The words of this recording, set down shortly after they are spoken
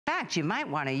fact, you might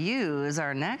want to use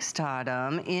our next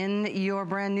item in your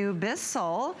brand new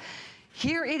Bissell.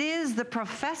 Here it is, the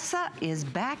Professor is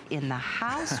back in the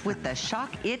house with the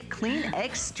Shock It Clean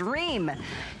Extreme.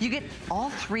 You get all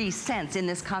 3 scents in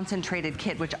this concentrated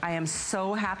kit, which I am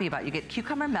so happy about. You get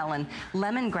cucumber melon,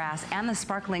 lemongrass, and the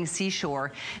sparkling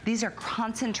seashore. These are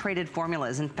concentrated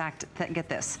formulas. In fact, get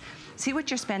this. See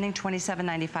what you're spending,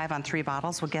 $27.95 on 3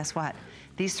 bottles? Well, guess what?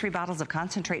 These 3 bottles of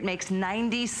concentrate makes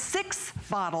 96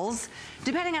 bottles,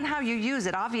 depending on how you use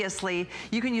it. Obviously,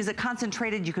 you can use it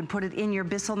concentrated, you can put it in your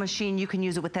Bissell machine, you can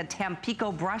use it with that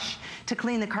Tampico brush to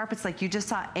clean the carpets like you just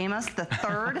saw Amos the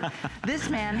third. This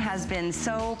man has been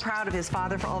so proud of his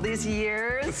father for all these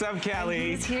years. What's up,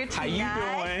 Callie? He's here tonight.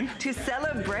 How you doing? To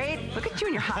celebrate. Look at you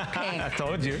in your hot pink. I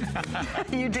told you.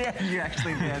 You did. You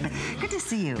actually did. Good to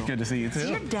see you. Good to see you, too. So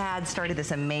your dad started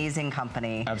this amazing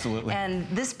company. Absolutely. And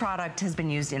this product has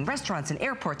been used in restaurants and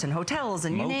airports and hotels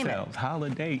and you name it. Motels,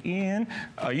 Holiday Inn.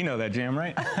 Oh, you know that jam,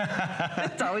 right?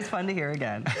 It's always fun to hear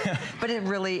again. But it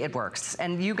works.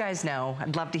 And you guys know,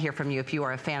 I'd love to hear from you if you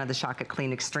are a fan of the Shock It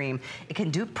Clean Extreme. It can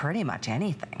do pretty much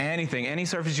anything. Anything, any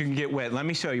surface you can get wet. Let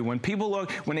me show you. When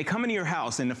they come into your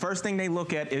house and the first thing they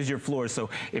look at is your floors. So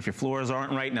if your floors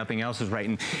aren't right, nothing else is right.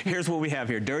 And here's what we have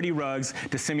here. Dirty rugs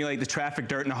to simulate the traffic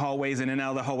dirt in the hallways and in and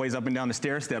out of the hallways, up and down the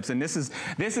stair steps. And this is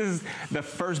the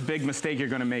first big mistake you're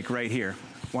gonna make right here.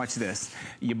 Watch this.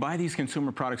 You buy these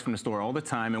consumer products from the store all the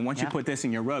time, and once you put this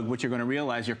in your rug, what you're gonna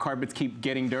realize, your carpets keep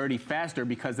getting dirty faster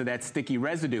because of that sticky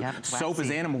residue. Soap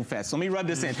is animal fat. So let me rub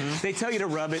this in. They tell you to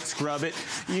rub it, scrub it.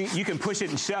 You can push it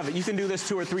and shove it. You can do this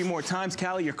 2 or 3 more times,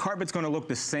 Callie, your carpet's gonna look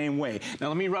the same way. Now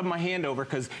let me rub my hand over,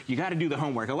 because you gotta do the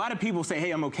homework. A lot of people say,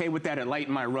 hey, I'm okay with that, it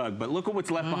lightened my rug, but look at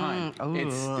what's left behind.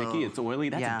 It's sticky, it's oily,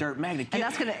 that's a dirt magnet. And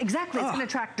that's gonna, it's gonna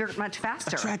attract dirt much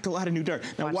faster. Attract a lot of new dirt.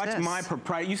 Now watch my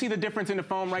proprietary, you see the difference in the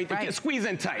foam right there? Squeeze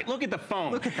in tight, look at the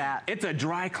foam. Look at that. It's a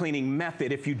dry cleaning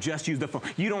method if you just use the foam.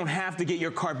 You don't have to get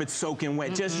your carpet soaking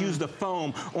wet. Just use the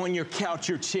foam on your couch,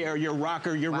 your chair, your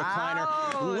rocker, your recliner.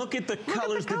 Look at the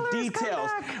colors, the details.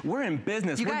 We're in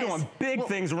business. We're doing big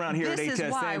things around here at HSN. This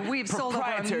is why we've sold over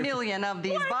 1 million of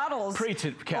these bottles. Preach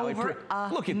it, Callie. Over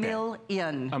look at that.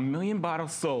 1 million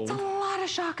bottles sold. It's a lot of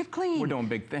Shock It Clean. We're doing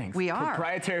big things. We are.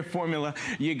 Proprietary formula.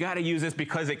 You got to use this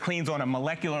because it cleans on a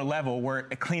molecular level. We're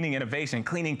cleaning innovation,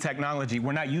 cleaning technology.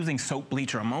 We're not using soap,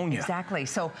 bleach, or ammonia. Exactly.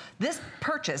 So this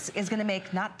purchase is going to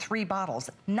make not 3 bottles,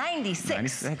 96.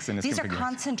 96 in this These are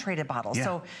concentrated bottles.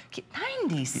 So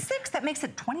 96, that makes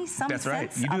it 20-some That's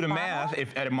right. cents You do the a math. bottle?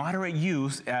 If at a moderate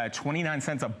use, 29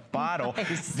 cents a bottle,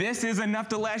 this is enough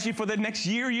to last you for the next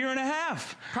year, year and a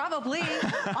half. Probably,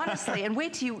 honestly. And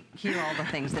wait till you hear all the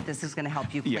things that this is going to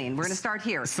help you clean. We're going to start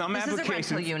here. Some this applications,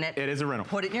 is a rental unit. It is a rental.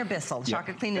 Put it in your Bissell. Shock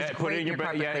It Clean is great in your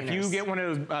carpet cleaners. If you get one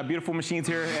of those beautiful machines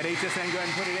here at HSN, go ahead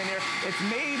and put it in there. It's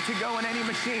made to go in any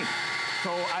machine. So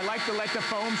I like to let the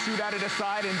foam shoot out of the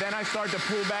side, and then I start to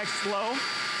pull back slow.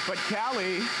 But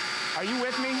Callie, are you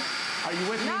with me? Are you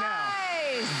with me now?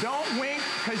 Don't wink,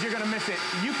 because you're gonna miss it.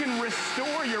 You can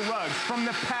restore your rugs from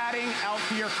the padding out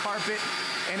to your carpet,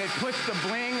 and it puts the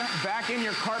bling back in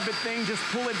your carpet thing. Just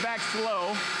pull it back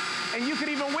slow, and you could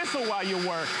even whistle while you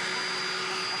work.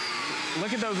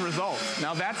 Look at those results.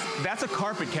 Now that's a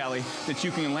carpet, Callie, that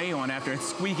you can lay on after it's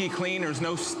squeaky clean. There's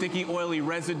no sticky, oily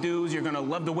residues. You're gonna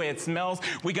love the way it smells.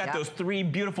 We got those 3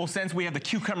 beautiful scents. We have the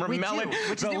cucumber melon,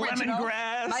 the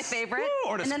lemongrass, my favorite,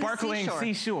 or the sparkling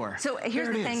seashore. So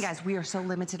here's the thing, guys. We are so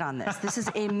limited on this. This is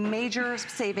a major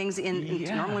savings.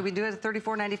 Normally we do it at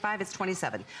 $34.95. It's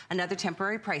 $27. Another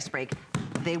temporary price break.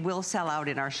 They will sell out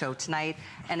in our show tonight.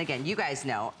 And again, you guys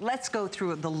know, let's go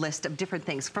through the list of different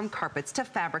things, from carpets to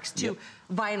fabrics to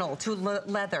vinyl to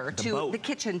leather to the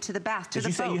kitchen to the bath to the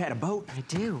boat. Did you say you had a boat? I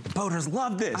do. The boaters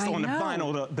love this. On the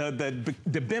vinyl,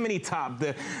 the bimini top,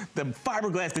 the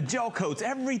fiberglass, the gel coats,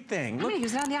 everything. I'm gonna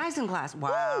use it on the isinglass.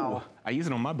 Wow. Ooh. I use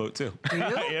it on my boat too. Do you?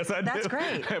 Yes, I do. That's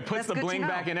great. It puts the bling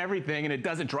back in everything, and it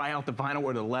doesn't dry out the vinyl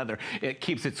or the leather. It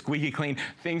keeps it squeaky clean.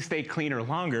 Things stay cleaner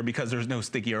longer because there's no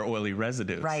sticky or oily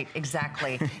residues. Right,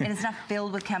 exactly. And it's not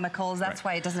filled with chemicals. That's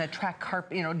why it doesn't attract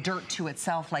dirt to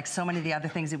itself like so many of the other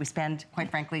things that we spend, quite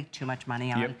frankly, too much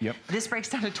money on. This breaks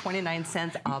down to 29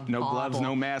 cents a bottle. No gloves,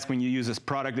 no mask when you use this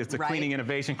product. It's a cleaning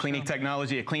innovation, cleaning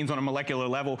technology. It cleans on a molecular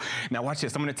level. Now watch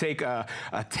this. I'm gonna take a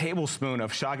tablespoon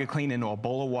of Shock It Clean into a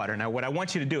bowl of water. Now what I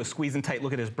want you to do is squeeze in tight.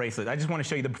 Look at this bracelet. I just want to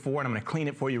show you the before, and I'm going to clean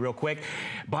it for you real quick.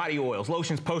 Body oils,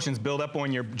 lotions, potions build up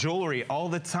on your jewelry all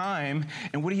the time.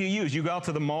 And what do you use? You go out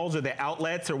to the malls or the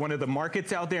outlets or one of the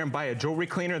markets out there and buy a jewelry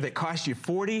cleaner that costs you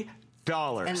 $40,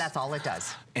 And that's all it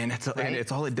does. And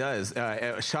it's all it does.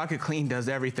 Shock It Clean does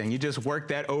everything. You just work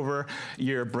that over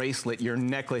your bracelet, your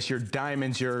necklace, your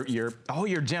diamonds, all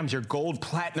your gems, your gold,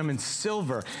 platinum, and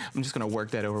silver. I'm just gonna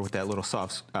work that over with that little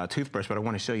soft toothbrush, but I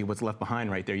wanna show you what's left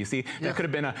behind right there. You see, that could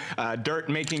have been a dirt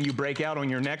making you break out on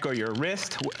your neck or your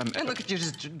wrist. And look at you,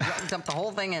 just dump the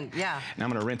whole thing in, yeah. Now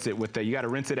I'm gonna rinse it with you gotta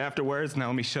rinse it afterwards. Now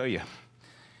let me show you.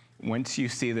 Once you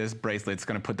see this bracelet, it's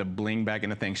gonna put the bling back in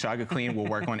the thing. Shock It Clean will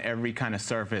work on every kind of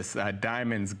surface,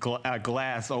 diamonds,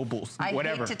 glass, opals,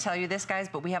 whatever. I hate to tell you this, guys,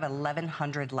 but we have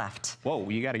 1,100 left. Whoa,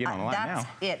 you gotta get on the line now. That's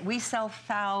it. We sell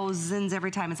thousands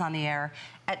every time it's on the air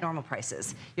at normal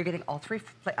prices. You're getting all three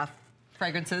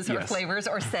fragrances or flavors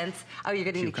or scents. Oh, you're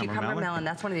getting the cucumber melon.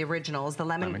 That's one of the originals. The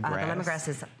lemongrass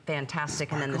is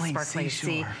fantastic. And then the sparkling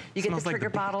sea. You get the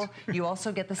trigger bottle. You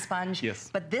also get the sponge.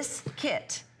 Yes. But this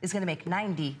kit is going to make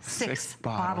 96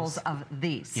 bottles of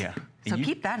these. Yeah. So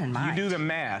keep that in mind. You do the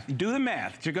math. Do the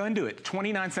math. You go and do it.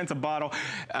 29 cents a bottle.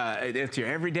 It's your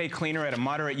everyday cleaner at a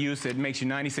moderate use. It makes you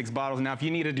 96 bottles. Now, if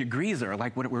you need a degreaser,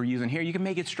 like what we're using here, you can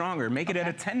make it stronger. Make it at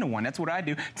a 10-to-1. That's what I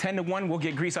do. 10-to-1 will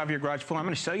get grease off your garage floor. I'm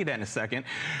going to show you that in a second.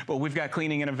 But we've got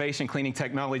cleaning innovation, cleaning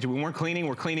technology. We weren't cleaning.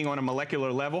 We're cleaning on a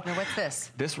molecular level. Now, what's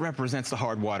this? This represents the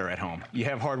hard water at home. You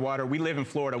have hard water. We live in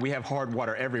Florida. We have hard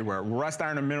water everywhere. Rust,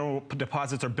 iron, and mineral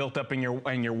deposits are built up in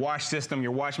your wash system,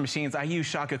 your wash machines. I use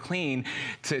Shock It Clean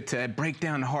to break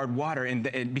down the hard water,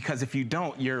 and because if you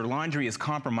don't, your laundry is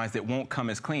compromised. It won't come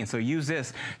as clean. So use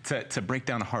this to break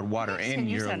down the hard water in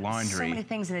your laundry. So many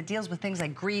things, and it deals with things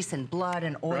like grease and blood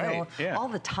and oil, all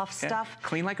the tough stuff.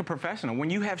 Clean like a professional. When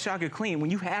you have Shock It Clean, when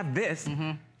you have this,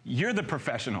 you're the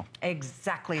professional.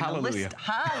 Exactly. Hallelujah.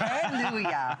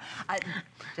 Hallelujah.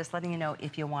 Just letting you know,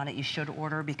 if you want it, you should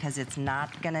order because it's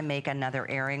not going to make another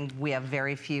airing. We have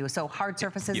very few. So hard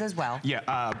surfaces as well.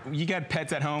 Yeah. You got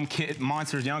pets at home, kids,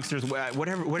 monsters, youngsters,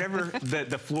 whatever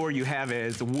the floor you have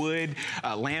is, wood,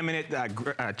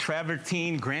 laminate,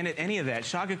 travertine, granite, any of that.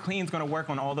 Shock It Clean is going to work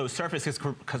on all those surfaces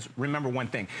because remember one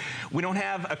thing. We don't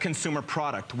have a consumer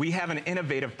product. We have an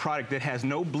innovative product that has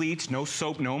no bleach, no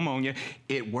soap, no ammonia.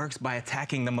 It works by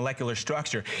attacking the molecular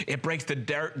structure. It breaks the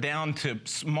dirt down to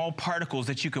small particles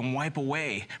that you can wipe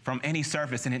away from any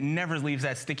surface, and it never leaves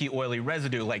that sticky, oily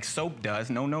residue like soap does.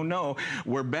 No, no, no.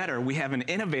 We're better. We have an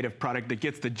innovative product that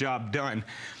gets the job done.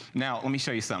 Now, let me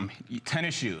show you something.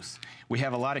 Tennis shoes. We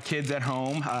have a lot of kids at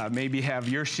home. Maybe you have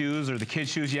your shoes or the kids'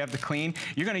 shoes you have to clean.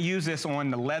 You're going to use this on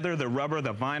the leather, the rubber,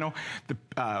 the vinyl.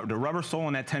 The rubber sole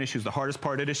on that tennis shoe is the hardest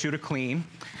part of the shoe to clean.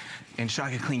 And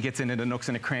Shock It Clean gets into the nooks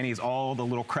and the crannies, all the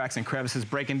little cracks and crevices,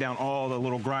 breaking down all the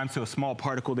little grime to a small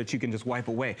particle that you can just wipe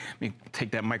away. Let me take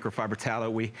that microfiber towel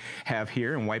that we have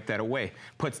here and wipe that away.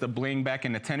 Puts the bling back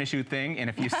in the tennis shoe thing, and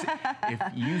if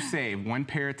you save one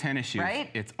pair of tennis shoes,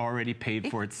 it's already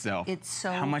paid for itself. It's so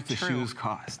How much do shoes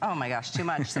cost? Oh my gosh, too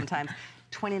much sometimes.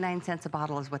 29 cents a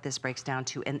bottle is what this breaks down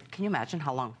to. And can you imagine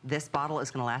how long this bottle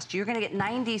is going to last? You're going to get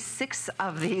 96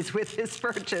 of these with this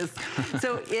purchase.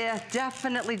 So yeah,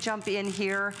 definitely jump in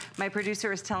here. My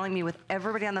producer is telling me with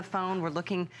everybody on the phone, we're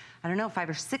looking, I don't know,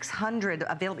 500 or 600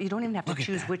 available. You don't even have to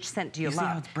choose which scent do you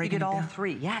love. You get all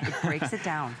three. Yeah, it breaks it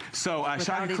down. So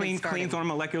Shock It Clean cleans on a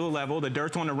molecular level. The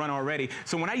dirt's on the run already.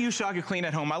 So when I use Shock It Clean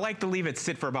at home, I like to leave it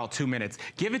sit for about 2 minutes.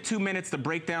 Give it 2 minutes to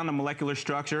break down the molecular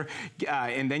structure,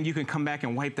 and then you can come back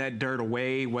and wipe that dirt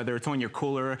away, whether it's on your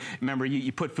cooler. Remember,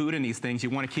 you put food in these things, you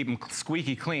want to keep them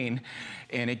squeaky clean,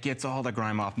 and it gets all the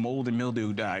grime off, mold and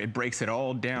mildew. It breaks it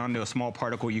all down to a small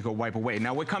particle you can wipe away.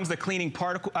 Now, when it comes to cleaning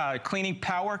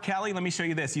power, Callie, let me show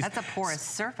you this. That's a porous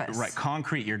surface. Right,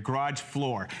 concrete, your garage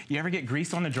floor. You ever get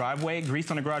grease on the driveway,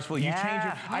 grease on the garage floor?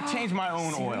 Yeah. I change my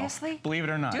own oil. Seriously? Believe it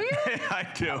or not. Do you? I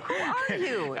do. Who are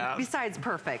you? Besides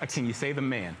perfect. Can you say the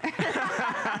man?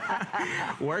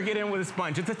 Work it in with a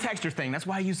sponge. It's a texture thing. That's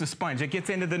why I use the sponge. It gets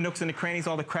into the nooks and the crannies,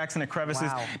 all the cracks and the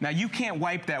crevices. Wow. Now, you can't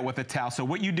wipe that with a towel. So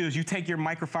what you do is you take your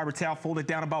microfiber towel, fold it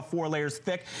down about 4 layers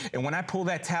thick, and when I pull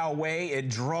that towel away, it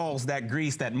draws that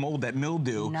grease, that mold, that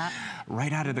mildew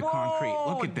right out of the concrete.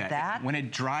 Look at that. When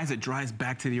it dries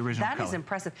back to the original color. That is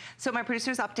impressive. So my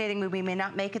producer's updating me. We may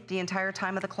not make it the entire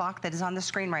time of the clock that is on the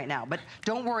screen right now, but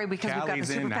don't worry because we've got the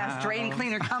super fast drain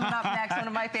cleaner coming up next, one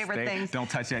of my favorite things. Don't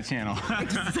touch that channel.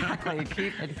 Exactly.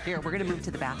 Keep it here. We're going to move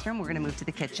to the bathroom. We're going to move to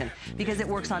the kitchen because it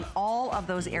works on all of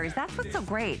those areas. That's what's so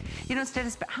great. You know, instead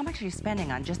of how much are you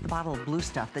spending on just the bottle of blue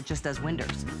stuff that just does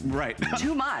windows? Right.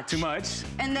 Too much. Too much.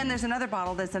 And then there's another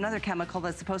bottle that's another chemical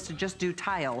that's supposed to just do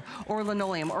tile or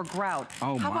linoleum or grout.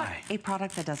 Oh How my. about a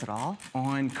product that does it all?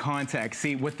 On contact.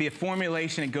 See, with the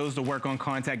formulation, it goes to work on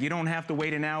contact. You don't have to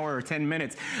wait an hour or 10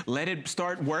 minutes. Let it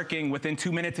start working. Within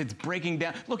 2 minutes, it's breaking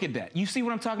down. Look at that. You see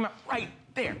what I'm talking about? Right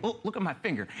There, oh, look at my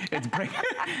finger. It's breaking,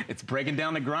 it's breaking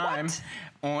down the grime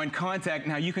on contact.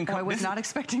 Now you can come. I was not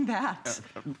expecting that.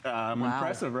 Wow.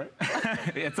 Impressive, right?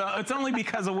 It's only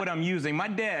because of what I'm using. My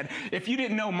dad, if you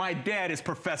didn't know, my dad is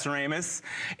Professor Amos,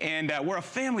 and we're a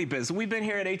family business. We've been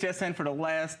here at HSN for the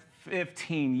last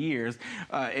 15 years,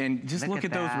 and just look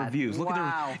at those reviews. Look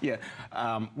at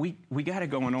the, we got it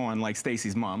going on like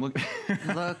Stacy's mom. Look,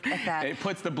 look at that. It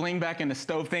puts the bling back in the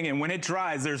stove thing, and when it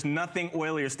dries, there's nothing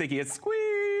oily or sticky. It's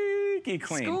squeaky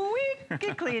clean.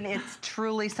 Squeaky clean. It's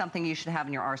truly something you should have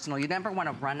in your arsenal. You never want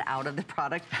to run out of the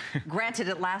product. Granted,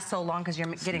 it lasts so long because you're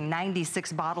getting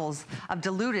 96 bottles of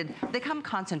diluted. They come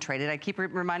concentrated. I keep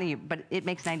reminding you, but it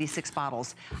makes 96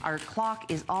 bottles. Our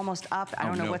clock is almost up. I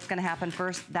don't know what's going to happen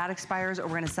first. That expires, or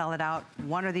we're going to sell it out,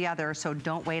 one or the other. So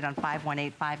don't wait on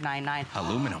 518-599.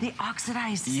 Aluminum. The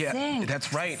oxidized zinc.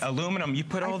 That's right. Aluminum. You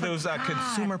put all those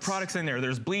consumer products in there.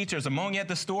 There's bleach. There's ammonia at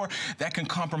the store. That can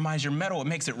compromise your metal. It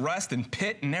makes it rust and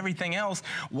pit and everything else.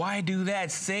 Why do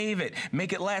that? Save it.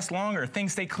 Make it last longer.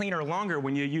 Things stay cleaner longer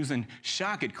when you're using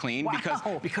Shock It Clean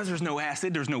because there's no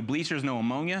acid, there's no bleach, there's no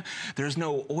ammonia, there's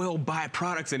no oil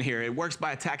byproducts in here. It works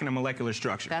by attacking the molecular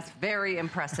structure. That's very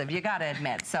impressive. You got to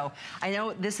admit. So I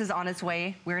know this is on its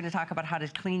way. We're going to talk about how to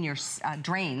clean your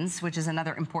drains, which is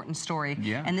another important story.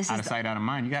 Yeah. And this out of sight, out of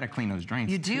mind. You got to clean those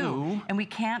drains. You do. And we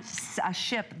can't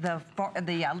ship the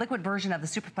liquid version of the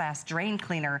Superfast drain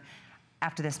cleaner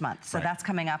after this month. So that's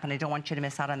coming up, and I don't want you to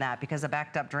miss out on that because a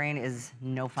backed up drain is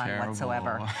no fun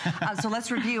whatsoever. So let's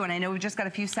review, and I know we've just got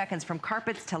a few seconds from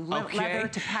carpets to leather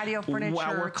to patio furniture.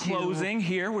 While we're closing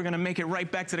here, we're gonna make it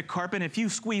right back to the carpet. If you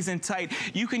squeeze in tight,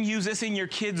 you can use this in your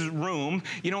kid's room.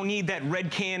 You don't need that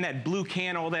red can, that blue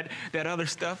can, all that other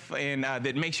stuff, and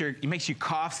that makes you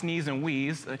cough, sneeze, and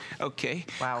wheeze. Okay.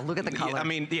 Wow, look at the color. I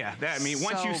mean,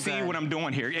 once you see what I'm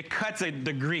doing here, it cuts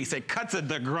the grease, it cuts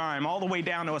the grime all the way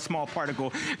down to a small particle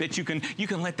that you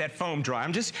can let that foam dry.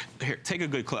 I'm just, here, take a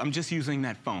good clip. I'm just using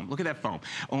that foam. Look at that foam.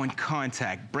 On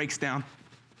contact, breaks down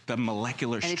the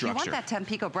molecular structure. And if you want that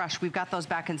Tampico brush, we've got those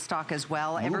back in stock as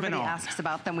well. Everybody asks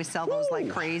about them. We sell those like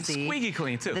crazy. Squeaky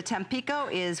clean, too. The Tampico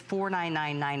is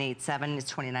 $499,987.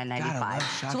 It's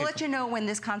 $29.95. So we'll let you know when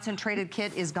this concentrated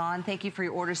kit is gone. Thank you for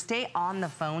your order. Stay on the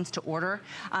phones to order.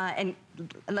 And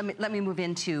let me move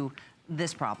into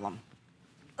this problem.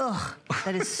 Ugh,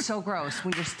 that is so gross.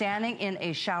 When you're standing in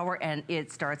a shower and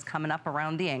it starts coming up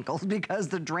around the ankles because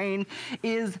the drain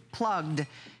is plugged.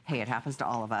 Hey, it happens to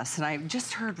all of us. And I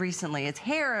just heard recently, it's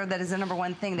hair that is the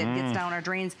 #1 thing that gets down our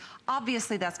drains.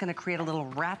 Obviously, that's going to create a little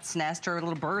rat's nest or a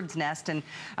little bird's nest and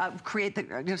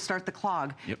start the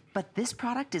clog. Yep. But this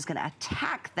product is going to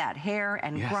attack that hair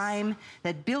and grime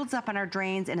that builds up on our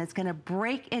drains, and it's going to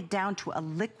break it down to a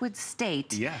liquid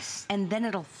state. Yes. And then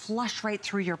it'll flush right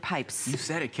through your pipes. You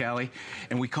said it, Callie.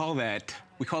 And we call that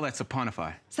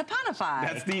saponify.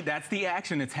 Saponify. That's the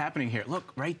action that's happening here.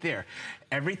 Look, right there.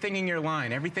 Everything in your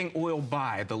line, everything oil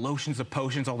by, the lotions, the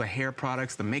potions, all the hair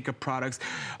products, the makeup products,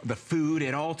 the food,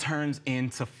 it all turns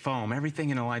into foam. Everything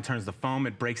in the line turns to foam.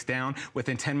 It breaks down.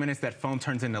 Within 10 minutes, that foam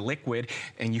turns into liquid,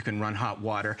 and you can run hot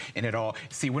water, and it all...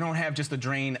 See, we don't have just a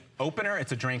drain opener,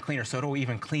 it's a drain cleaner, so it'll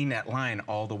even clean that line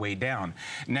all the way down.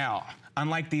 Now,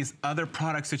 unlike these other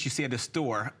products that you see at the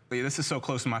store, this is so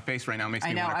close to my face right now, it makes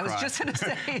me want to cry. I know, I was just going to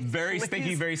say. Very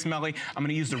stinky, very smelly. I'm going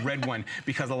to use the red one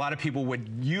because a lot of people would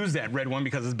use that red one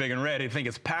because it's big and red. They think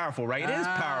it's powerful, right? It is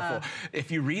powerful.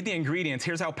 If you read the ingredients,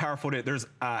 here's how powerful it is. There's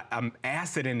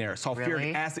acid in there,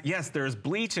 sulfuric acid. Yes, there's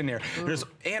bleach in there. Ooh. There's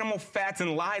animal fats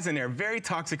and lies in there. Very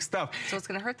toxic stuff. So it's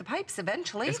going to hurt the pipes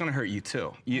eventually. It's going to hurt you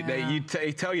too.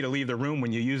 They tell you to leave the room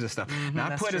when you use this stuff.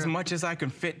 Now, I put as much as I can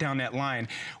fit down that line.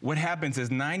 What happens is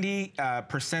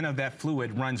 90% of that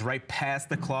fluid runs right past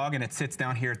the clog, and it sits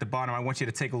down here at the bottom. I want you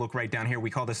to take a look right down here. We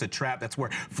call this a trap. That's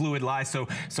where fluid lies, so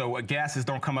gases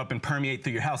don't come up and permeate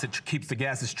through your house. It keeps the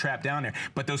gases trapped down there.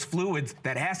 But those fluids,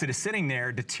 that acid is sitting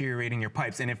there deteriorating your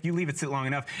pipes, and if you leave it sit long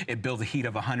enough, it builds a heat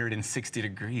of 160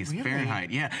 degrees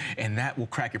Fahrenheit. Yeah, and that will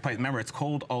crack your pipes. Remember, it's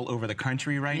cold all over the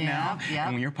country right now,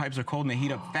 and when your pipes are cold and they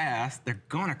heat up fast, they're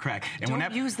gonna crack. And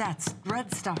don't use that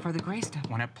red stuff or the gray stuff.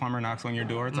 When that plumber knocks on your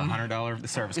door, it's $100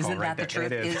 service call right there. Isn't that the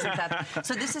truth? It is. Isn't that?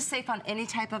 So this is safe on any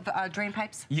type of drain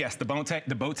pipes? Yes, the boat tanks,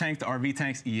 the RV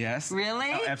tanks, yes.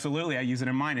 Really? Absolutely, I use it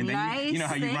in mine. And then you know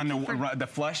how you run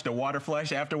the water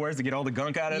flush afterwards to get all the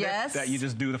gunk out of it? Yes. That you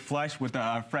just do the flush with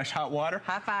fresh hot water?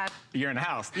 High five. You're in the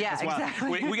house. Yeah, That's why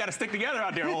exactly. We got to stick together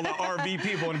out there, all the RV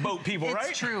people and boat people, right?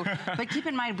 It's true. But keep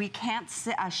in mind, we can't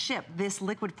ship this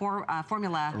liquid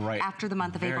formula after the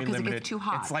month of April because it gets too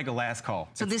hot. It's like a last call.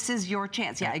 So this is your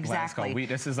chance. Yeah, exactly.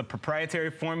 This is a proprietary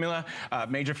formula.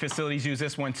 Major facilities use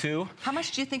this one too. How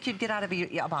much do you think you'd get out of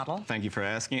a bottle? Thank you for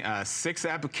asking. 6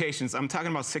 applications. I'm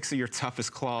talking about 6 of your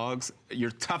toughest clogs,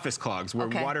 where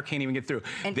water can't even get through.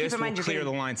 And this will clear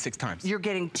the line 6 times. You're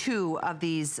getting 2 of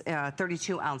these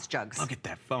 32-ounce jugs. Look at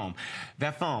that foam.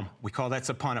 That foam, we call that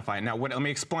saponify. Now, let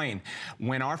me explain.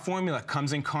 When our formula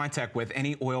comes in contact with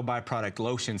any oil byproduct,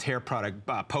 lotions, hair product,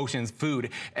 potions,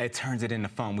 food, it turns it into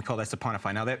foam. We call that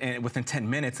saponify. Now, within 10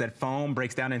 minutes, that foam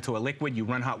breaks down into a liquid. You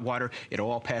run hot water,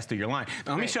 it'll all pass through your line.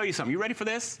 Now, let me show you something. You ready for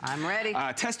this? I'm ready.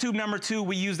 Test tube number 2,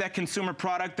 we use that consumer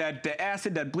product, that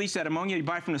acid, that bleach, that ammonia you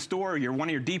buy from the store, or one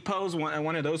of your depots,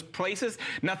 one of those places.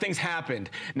 Nothing's happened.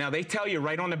 Now, they tell you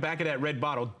right on the back of that red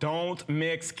bottle, don't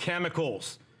mix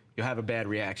chemicals. You'll have a bad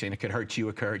reaction. It could hurt you,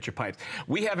 it could hurt your pipes.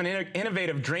 We have an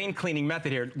innovative drain cleaning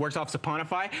method here. It works off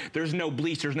saponify. There's no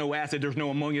bleach, there's no acid, there's no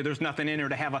ammonia, there's nothing in there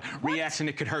to have a reaction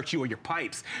that could hurt you or your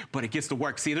pipes, but it gets to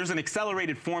work. See, there's an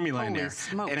accelerated formula in there.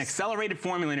 An accelerated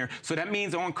formula in there. So that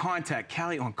means on contact,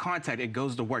 Callie, on contact, it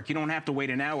goes to work. You don't have to wait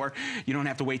an hour. You don't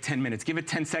have to wait 10 minutes. Give it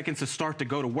 10 seconds to start to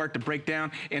go to work, to break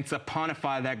down, and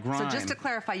saponify that grime. So just to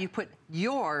clarify, you put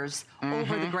yours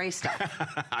over the gray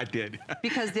stuff. I did.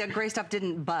 Because the gray stuff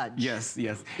didn't budge. Yes,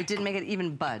 yes. It didn't make it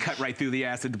even budge. Cut right through the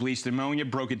acid, the bleach, the ammonia,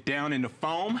 broke it down into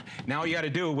foam. Now all you got to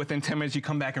do, within 10 minutes, you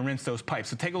come back and rinse those pipes.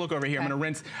 So take a look over here. I'm going to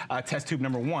rinse test tube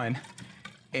number 1.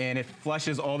 And it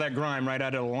flushes all that grime right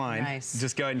out of the line. Nice.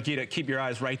 Just go ahead and keep your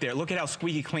eyes right there. Look at how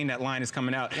squeaky clean that line is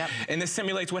coming out. Yep. And this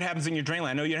simulates what happens in your drain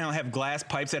line. I know you don't have glass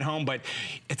pipes at home, but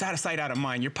it's out of sight, out of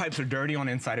mind. Your pipes are dirty on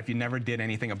the inside if you never did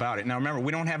anything about it. Now remember,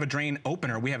 we don't have a drain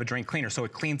opener, we have a drain cleaner, so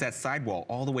it cleans that sidewall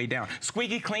all the way down.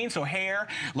 Squeaky clean, so hair,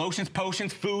 lotions,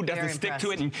 potions, food doesn't stick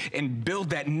to it and build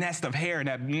that nest of hair,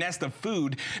 that nest of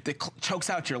food that chokes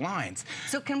out your lines.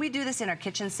 So can we do this in our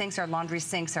kitchen sinks, our laundry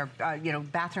sinks, our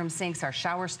bathroom sinks, our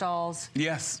shower stalls?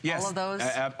 Yes, yes. All of those?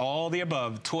 All the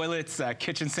above. Toilets,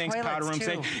 kitchen sinks, powder room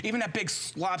sink, even that big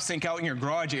slop sink out in your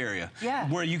garage area. Yeah.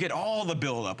 Where you get all the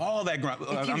buildup, all that grunt.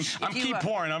 I'm keep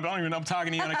pouring. I don't even know I'm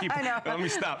talking to you and I keep let me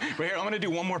stop. But here, I'm gonna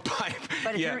do one more pipe.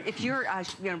 But if you're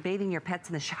bathing your pets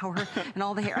in the shower and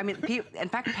all the hair, I mean, in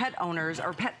fact, pet owners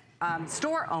or pet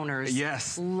store owners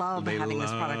love having this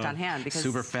product on hand because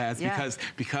super fast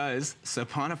because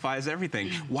saponifies everything.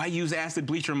 Why use acid,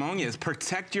 bleach, or ammonia?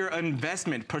 Protect your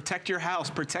investment, protect your house,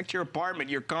 protect your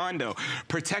apartment, your condo,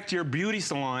 protect your beauty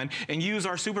salon, and use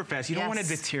our super fast. You don't want to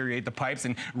deteriorate the pipes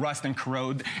and rust and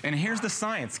corrode. And here's the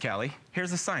science, Callie.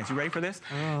 Here's the science. You ready for this?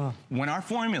 When our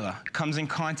formula comes in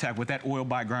contact with that oil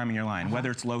by grime in your line, whether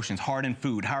it's lotions, hardened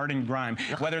food, hardened grime,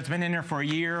 whether it's been in there for a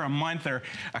year, a month, or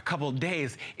a couple of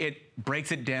days, it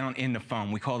breaks it down into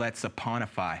foam. We call that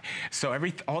saponify. So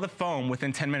all the foam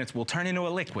within 10 minutes will turn into a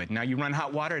liquid. Now you run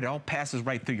hot water, it all passes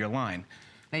right through your line.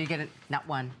 Now you get it, not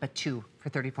 1, but 2 for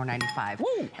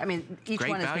 $34.95. I mean, each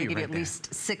one is going to give you at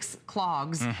least 6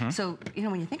 clogs. So,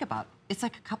 when you think about it, it's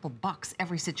like a couple bucks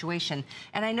every situation.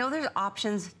 And I know there's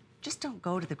options. Just don't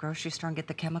go to the grocery store and get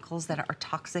the chemicals that are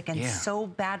toxic and so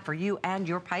bad for you and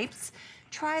your pipes.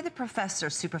 Try the Professor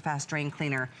Superfast Drain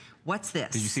Cleaner. What's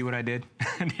this? Did you see what I did?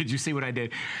 Did you see what I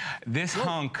did? This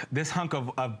hunk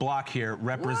of block here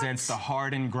represents the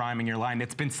hardened grime in your line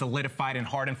that's been solidified and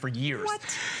hardened for years.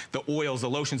 The oils, the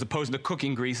lotions, opposed to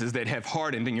cooking greases that have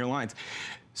hardened in your lines.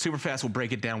 Superfast will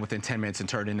break it down within 10 minutes and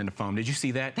turn it into foam. Did you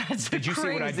see that? Did you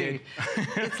see what I did?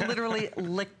 It's literally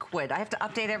liquid. I have to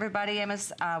update everybody,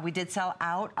 Amos. We did sell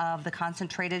out of the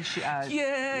concentrated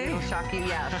Yay! Shock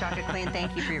It Clean.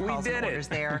 Thank you for your calls and orders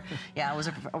there. Yeah, it was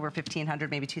over 1,500,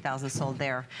 maybe 2,000 sold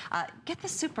there. Get the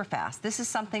Superfast. This is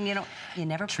something, you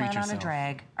never plan on a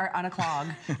drag, or on a clog,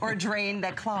 or a drain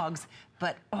that clogs.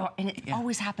 But, and it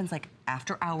always happens like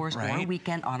after hours or a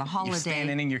weekend on a holiday. You're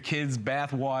standing in your kid's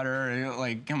bath water,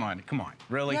 like, come on,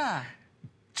 really? Yeah.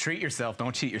 Treat yourself,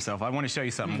 don't cheat yourself. I want to show you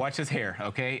something. Watch this hair,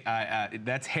 okay?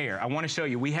 That's hair. I want to show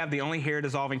you, we have the only hair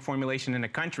dissolving formulation in the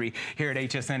country here at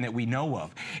HSN that we know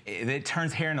of. It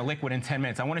turns hair into liquid in 10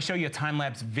 minutes. I want to show you a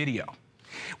time-lapse video.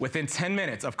 Within 10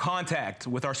 minutes of contact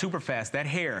with our Superfast, that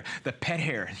hair, the pet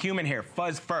hair, human hair,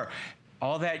 fuzz, fur,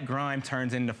 all that grime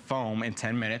turns into foam in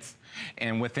 10 minutes,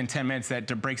 and within 10 minutes that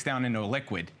breaks down into a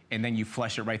liquid, and then you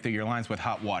flush it right through your lines with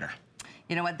hot water.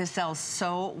 You know what, this sells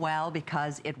so well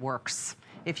because it works.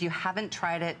 If you haven't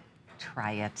tried it,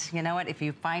 try it. You know what? If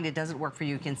you find it doesn't work for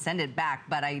you, you can send it back.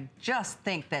 But I just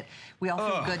think that we all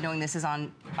feel good knowing this is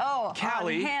on, on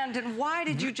hand. And why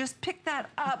did you just pick that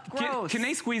up? Gross. Can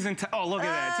they squeeze into, look at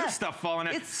that. There's stuff falling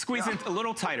out. Squeeze in a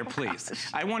little tighter, please.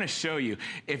 I want to show you.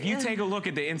 If you take a look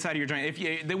at the inside of your drain,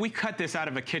 we cut this out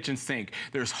of a kitchen sink.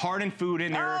 There's hardened food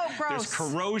in there. There's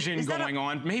corrosion going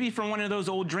on, maybe from one of those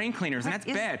old drain cleaners, and that's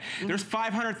bad. There's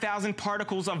 500,000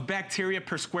 particles of bacteria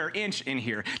per square inch in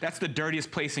here. That's the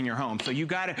dirtiest place in your home. So you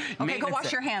gotta go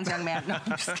wash your hands, young man. No,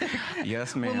 I'm just kidding.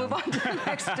 Yes, ma'am. We'll move on to the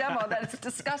next demo. That is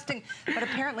disgusting, but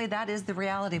apparently that is the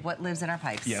reality of what lives in our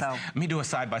pipes. Yes. So. Let me do a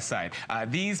side by side.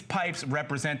 These pipes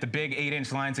represent the big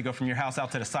 8-inch lines that go from your house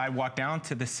out to the sidewalk down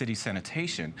to the city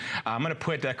sanitation. I'm gonna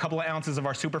put a couple of ounces of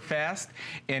our super fast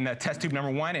in test tube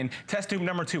number 1 and test tube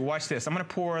number 2. Watch this. I'm gonna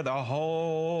pour the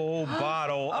whole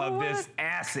bottle of this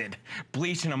acid,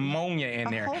 bleach and ammonia in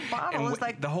there. The whole bottle is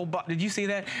like the whole bottle. Did you see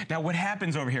that? Now what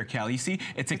happens over here, Callie? You see,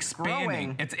 it's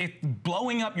expanding. It's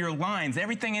blowing up your lines.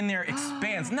 Everything in there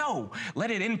expands. No,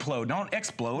 let it implode. Don't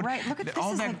explode. Right. Look at this.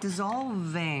 Is like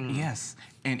dissolving. Yes.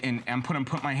 And I'm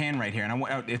put my hand right here,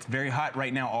 and it's very hot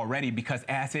right now already because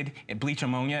acid and bleach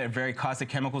ammonia are very caustic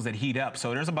chemicals that heat up.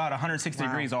 So there's about 160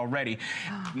 degrees already.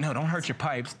 No, don't hurt your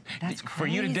pipes. That's For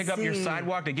you to dig up your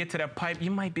sidewalk to get to that pipe, you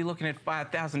might be looking at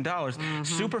 $5,000.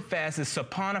 Superfast is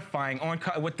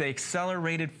saponifying with the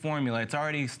accelerated formula. It's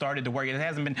already started to work. It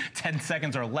hasn't been 10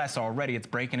 seconds or less already. It's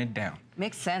breaking it down.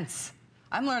 Makes sense.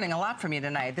 I'm learning a lot from you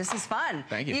tonight. This is fun.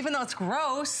 Thank you. Even though it's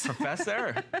gross.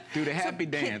 Professor, do the happy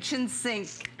dance. Kitchen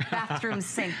sink, bathroom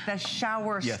sink, the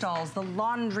shower stalls, the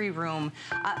laundry room,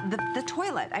 the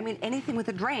toilet. I mean, anything with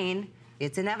a drain.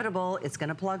 It's inevitable. It's going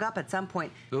to plug up at some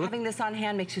point. Look, having this on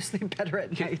hand makes you sleep better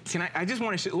at night. I just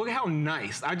want to show, look how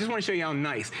nice. I just want to show you how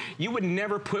nice. You would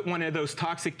never put one of those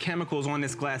toxic chemicals on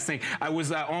this glass sink. I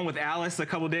was on with Alice a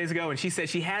couple days ago, and she said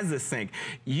she has this sink.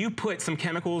 You put some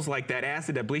chemicals like that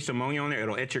acid, that bleached ammonia on there,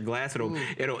 it'll etch your glass,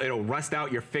 it'll rust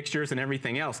out your fixtures and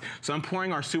everything else. So I'm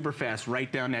pouring our Superfast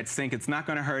right down that sink. It's not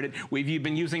going to hurt it. We've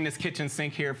been using this kitchen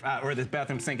sink here, or this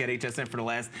bathroom sink at HSN for the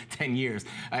last 10 years.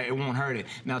 It won't hurt it.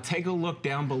 Now take a look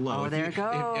down below. Oh, there it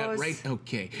goes.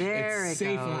 It's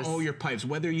safe on all your pipes.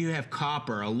 Whether you have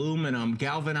copper, aluminum,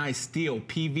 galvanized steel,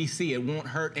 PVC, it won't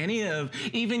hurt any of,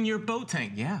 even your boat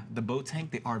tank. Yeah, the boat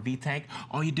tank, the RV tank.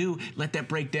 All you do, let that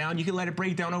break down. You can let it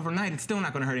break down overnight. It's still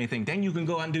not going to hurt anything. Then you can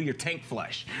go out and do your tank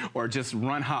flush, or just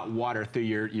run hot water through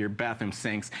your bathroom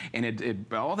sinks, and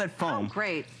all that foam,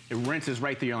 it rinses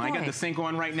right through your line. I got the sink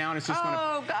on right now, and it's just going to.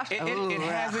 Oh gosh. It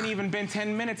hasn't even been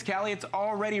 10 minutes, Callie. It's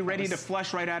already ready to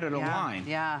flush right out of the line.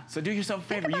 Yeah. So do yourself a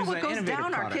favor. Think about use what an goes innovative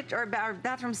down product. our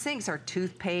bathroom sinks, our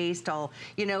toothpaste, all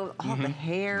the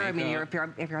hair. Makeup. I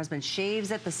mean, if your husband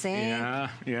shaves at the sink.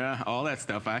 Yeah, all that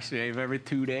stuff. I shave every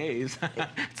 2 days.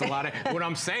 It's a lot of. What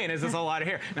I'm saying is, it's a lot of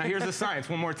hair. Now here's the science.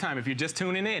 One more time, if you're just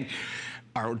tuning in.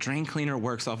 Our drain cleaner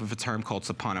works off of a term called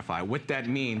saponify. What that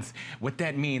means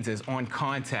is on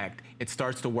contact, it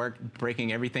starts to work,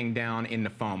 breaking everything down in the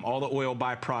foam. All the oil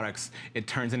byproducts, it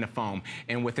turns into foam.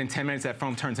 And within 10 minutes, that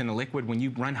foam turns into liquid. When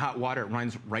you run hot water, it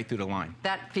runs right through the line.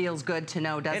 That feels good to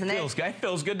know, doesn't it? It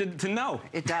feels good to know.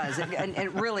 It does.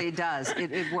 It really does.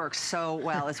 It works so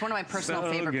well. It's one of my personal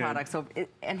favorite products,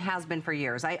 and has been for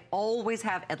years. I always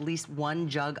have at least one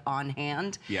jug on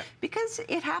hand because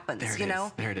it happens,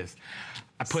 There it is.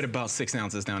 I put about 6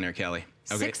 ounces down there, Callie.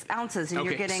 Okay. 6 ounces, and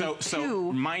you're getting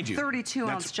two mind you,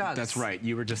 32-ounce jugs. That's right.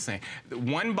 You were just saying.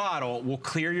 One bottle will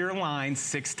clear your line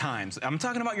 6 times. I'm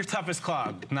talking about your toughest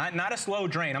clog, not a slow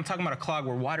drain. I'm talking about a clog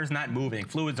where water's not moving,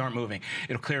 fluids aren't moving.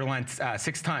 It'll clear your line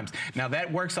 6 times. Now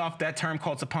that works off that term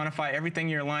called saponify. Everything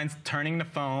in your line's turning to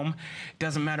foam.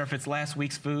 Doesn't matter if it's last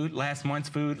week's food, last month's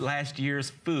food, last year's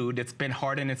food. It's been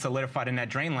hardened and solidified in that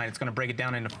drain line. It's going to break it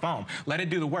down into foam. Let it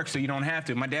do the work so you don't have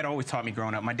to. My dad always taught me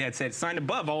growing up. My dad said, "Son,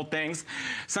 above all things,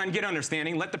 son, get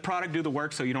understanding. Let the product do the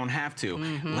work so you don't have to.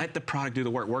 Let the product do the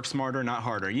work. Work smarter, not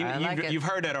harder." You've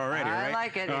heard that already, right? I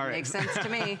like it. It makes sense to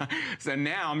me. So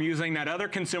now I'm using that other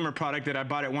consumer product that I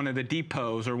bought at one of the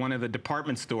depots or one of the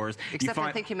department stores. Except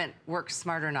I think you meant work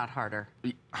smarter, not harder.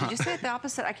 Did you say it the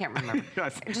opposite? I can't remember. I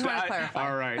just want to clarify.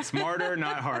 All right. Smarter,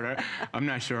 not harder. I'm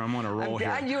not sure. I'm on a roll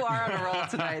here. You are on a roll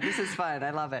tonight. This is fun. I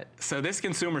love it. So this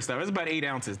consumer stuff, it was about 8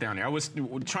 ounces down there. I was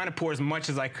trying to pour as much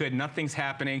as I could. Nothing's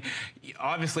happening.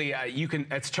 Obviously,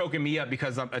 it's choking me up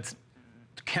because it's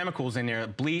chemicals in there,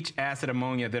 bleach, acid,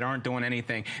 ammonia, that aren't doing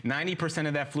anything. 90%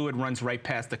 of that fluid runs right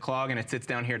past the clog, and it sits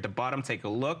down here at the bottom. Take a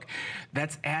look.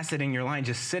 That's acid in your line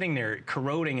just sitting there,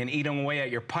 corroding and eating away at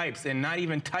your pipes and not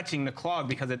even touching the clog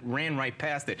because it ran right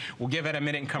past it. We'll give it a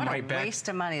minute and come right back. What a waste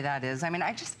of money that is. I mean,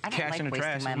 I don't Cash like in the wasting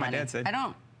trash, my money. My dad said. I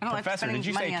don't. I don't Professor, like did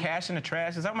you say on... cash in the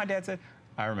trash? Is that what my dad said?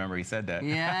 I remember he said that.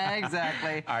 Yeah,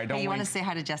 exactly. All right, don't you want to say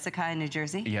hi to Jessica in New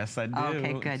Jersey? Yes, I do.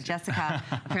 Okay, good. Jessica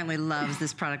apparently loves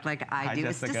this product like I do.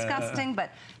 Jessica. It's disgusting,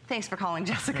 but thanks for calling,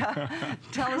 Jessica.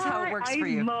 Tell us how it works for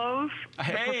you. I love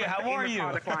Hey, how are you?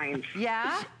 product lines.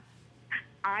 Yeah?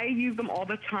 I use them all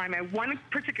the time. And one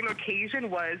particular occasion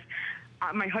was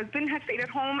my husband had stayed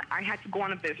at home. I had to go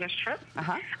on a business trip.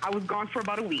 I was gone for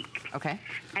about a week. Okay.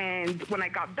 And when I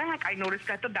got back, I noticed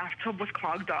that the bathtub was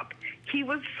clogged up. He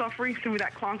was suffering through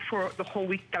that clog for the whole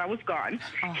week that I was gone.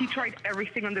 He tried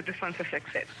everything under the sun to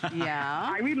fix it. Yeah.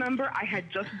 I remember I had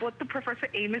just bought the Professor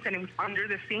Amos, and it was under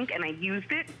the sink, and I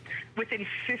used it. Within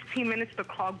 15 minutes, the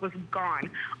clog was gone.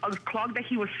 A clog that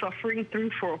he was suffering through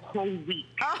for a whole week.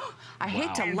 Oh, I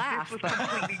hate to laugh. This was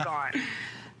completely gone.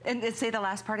 And say the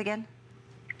last part again.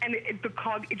 And the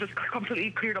clog, it just completely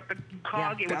cleared up the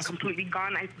clog. Yeah, it was completely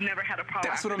gone. I've never had a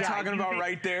problem. That's what I'm talking about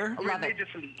right there. Love it.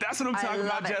 That's what I'm talking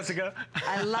about, Jessica.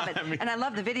 I love it. And I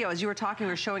love the video. As you were talking,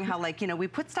 we were showing how, like, you know, we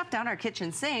put stuff down our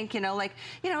kitchen sink, you know, like,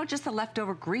 you know, just the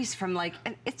leftover grease from, like,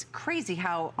 and it's crazy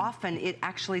how often it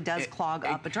actually does clog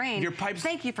up a drain. Your pipes.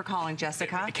 Thank you for calling,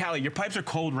 Jessica. Callie, your pipes are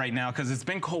cold right now because it's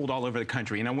been cold all over the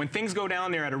country. You know, when things go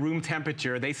down there at a room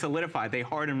temperature, they solidify, they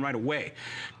harden right away.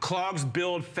 Clogs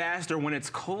build faster when it's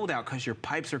cold out because your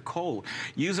pipes are cold.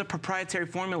 Use a proprietary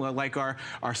formula like our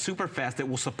Super Fast that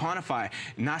will saponify,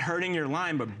 not hurting your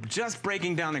line, but just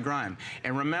breaking down the grime.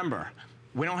 And remember,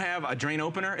 we don't have a drain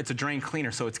opener, it's a drain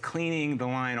cleaner, so it's cleaning the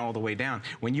line all the way down.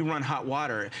 When you run hot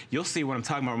water, you'll see what I'm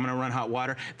talking about. When I run hot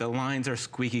water, the lines are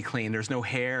squeaky clean. There's no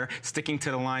hair sticking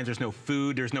to the lines, there's no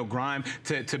food, there's no grime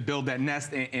to build that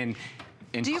nest and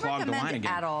do you clog the line recommend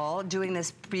again. at all doing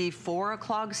this before a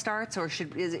clog starts, or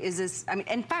is this, I mean,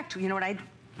 in fact, you know what, I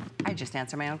just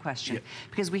answered my own question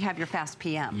because we have your Fast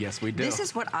PM. Yes, we do. This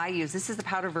is what I use. This is the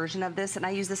powder version of this, and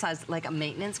I use this as like a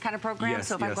maintenance kind of program. Yes,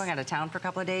 so if I'm going out of town for a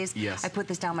couple of days, I put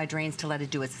this down my drains to let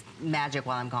it do its magic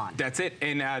while I'm gone. That's it.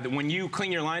 And when you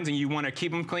clean your lines and you want to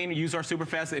keep them clean, use our Super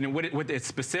Fast. And what it's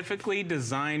specifically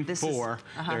designed for,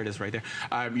 there it is right there.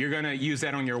 You're going to use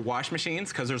that on your wash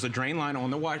machines because there's a drain line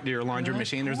on your laundry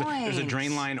machine. There's a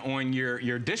drain line on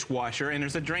your dishwasher, and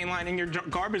there's a drain line in your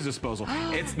garbage disposal.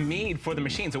 It's made for the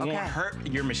machines. It won't hurt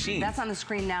your machine. That's on the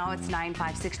screen now. It's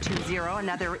 95620.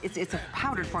 Another, it's a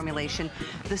powdered formulation.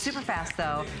 The Super Fast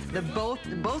though,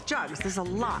 both jugs. There's a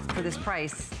lot for this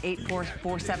price.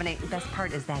 84478. The best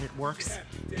part is that it works.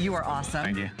 You are awesome.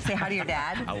 Thank you. Say hi to your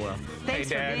dad. I will.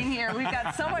 Thanks for being here. We've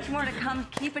got so much more to come.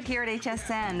 Keep it here at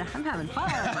HSN. I'm having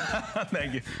fun.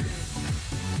 Thank you.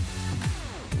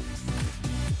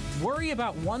 Worry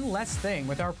about one less thing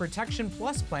with our Protection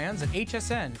Plus plans at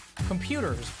HSN.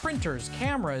 Computers, printers,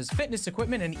 cameras, fitness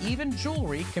equipment, and even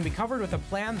jewelry can be covered with a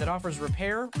plan that offers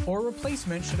repair or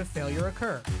replacement should a failure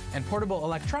occur. And portable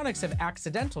electronics have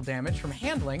accidental damage from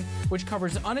handling, which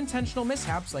covers unintentional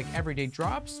mishaps like everyday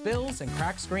drops, spills, and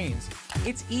cracked screens.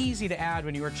 It's easy to add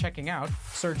when you are checking out.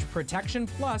 Search Protection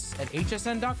Plus at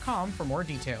hsn.com for more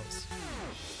details.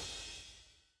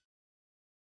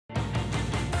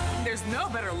 There's no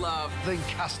better love than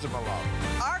customer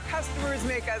love. Our customers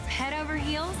make us head over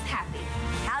heels happy.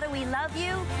 How do we love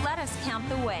you? Let us count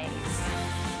the ways.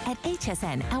 At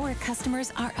HSN, our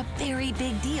customers are a very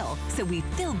big deal, so we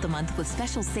filled the month with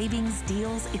special savings,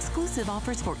 deals, exclusive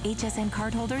offers for HSN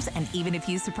cardholders, and even a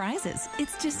few surprises.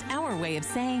 It's just our way of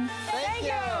saying thank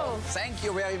you. Thank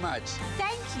you very much.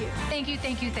 Thank you. Thank you,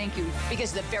 thank you, thank you.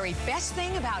 Because the very best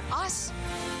thing about us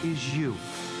is you.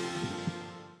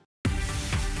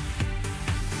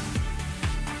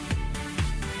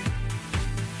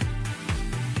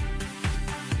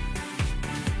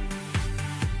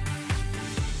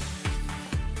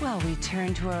 Well, we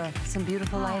turn to some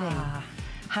beautiful lighting.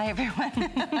 Hi, everyone.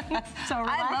 So relaxing.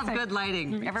 I love good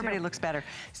lighting. Everybody looks better.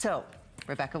 So,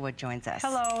 Rebecca Wood joins us.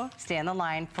 Hello. Stay on the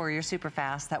line for your Super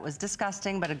Fast. That was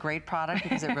disgusting, but a great product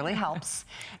because it really helps.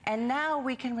 And now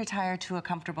we can retire to a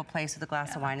comfortable place with a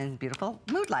glass of wine and beautiful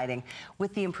mood lighting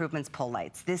with the Improvements Pull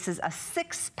Lights. This is a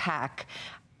 6-pack.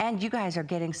 And you guys are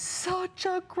getting such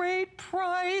a great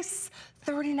price.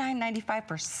 $39.95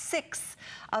 for 6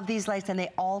 of these lights, and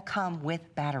they all come with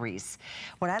batteries.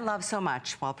 What I love so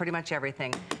much, well, pretty much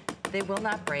everything, they will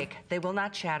not break, they will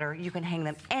not shatter. You can hang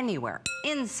them anywhere,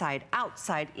 inside,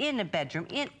 outside, in a bedroom,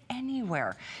 in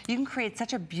anywhere. You can create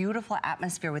such a beautiful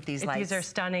atmosphere with these lights. These are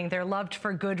stunning. They're loved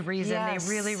for good reason. Yes.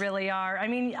 They really, really are. I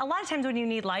mean, a lot of times when you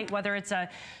need light, whether it's a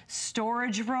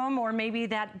storage room or maybe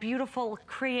that beautiful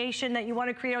creation that you want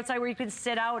to create outside where you can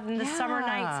sit out in the summer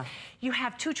nights, you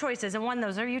have 2 choices. And one,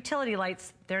 those are utility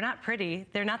lights. They're not pretty.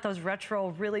 They're not those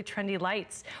retro, really trendy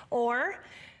lights. Or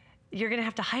you're gonna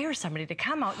have to hire somebody to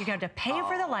come out. You're gonna have to pay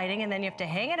for the lighting, and then you have to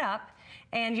hang it up,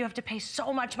 and you have to pay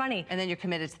so much money. And then you're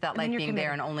committed to that light being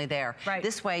there and only there. Right.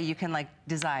 This way you can like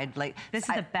decide, like, this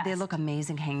is the best. They look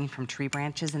amazing hanging from tree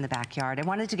branches in the backyard. I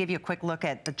wanted to give you a quick look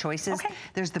at the choices. Okay.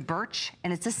 There's the birch,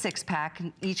 and it's a 6-pack,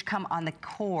 and each come on the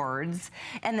cords.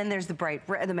 And then there's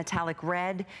the metallic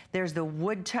red, there's the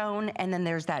wood tone, and then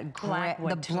there's that black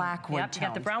wood tone. You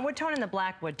got the brown wood tone and the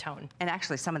black wood tone. And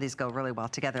actually some of these go really well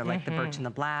together, like the birch and the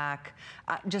black.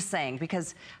 Just saying,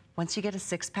 because once you get a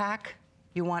 6-pack,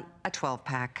 you want a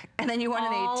 12-pack, and then you want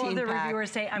an 18-pack. All the reviewers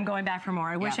say, I'm going back for more.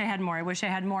 I wish I had more. I wish I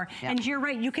had more. And you're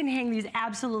right, you can hang these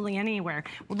absolutely anywhere.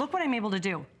 Well, look what I'm able to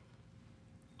do.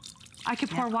 I could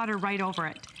pour water right over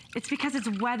it. It's because it's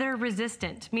weather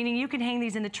resistant, meaning you can hang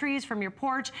these in the trees from your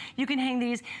porch. You can hang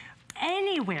these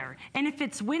anywhere. And if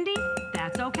it's windy,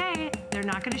 that's okay. They're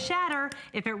not gonna shatter.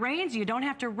 If it rains, you don't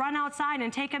have to run outside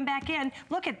and take them back in.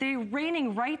 Look at, they're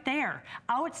raining right there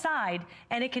outside,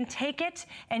 and it can take it,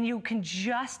 and you can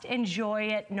just enjoy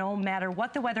it no matter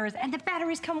what the weather is. And the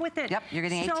batteries come with it. Yep, you're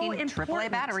getting 18 AAA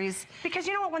batteries. Because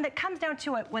you know what, when it comes down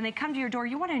to it, when they come to your door,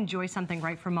 you wanna enjoy something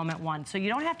right from moment one. So you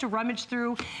don't have to rummage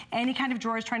through any kind of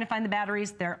drawers trying to find the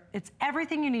batteries. It's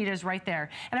everything you need is right there.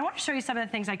 And I want to show you some of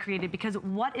the things I created, because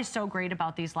what is so great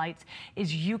about these lights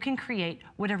is you can create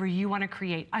whatever you want to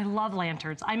create. I love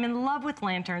lanterns. I'm in love with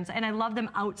lanterns, and I love them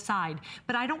outside,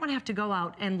 but I don't want to have to go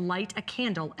out and light a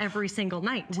candle every single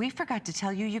night. We forgot to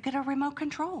tell you, you get a remote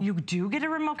control. You do get a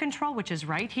remote control, which is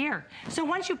right here. So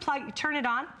once you turn it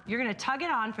on, you're going to tug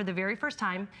it on for the very first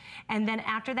time, and then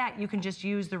after that, you can just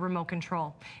use the remote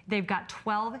control. They've got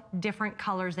 12 different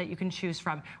colors that you can choose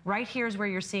from. Right here is where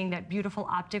you're seeing that beautiful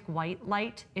optic white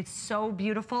light. It's so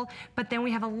beautiful, but then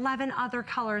we have 11 other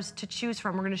colors to choose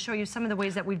from. We're going to show you some of the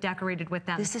ways that we've decorated with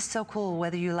them. This is so cool.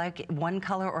 Whether you like one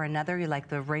color or another, you like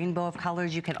the rainbow of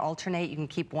colors, you can alternate, you can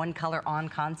keep one color on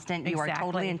constant. You are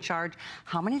totally in charge.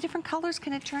 How many different colors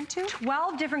can it turn to?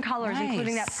 12 different colors,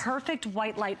 including that perfect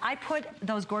white light. I put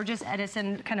those gorgeous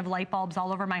Edison kind of light bulbs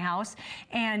all over my house,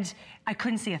 and I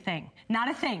couldn't see a thing. Not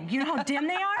a thing. You know how dim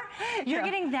they are? You're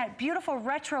getting that beautiful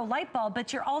retro light bulb,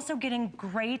 but you're also getting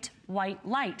great white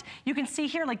light. You can see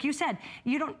here, like you said,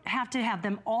 you don't have to have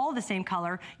them all the same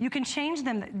color. You can change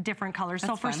them different colors.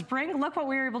 So for spring, look what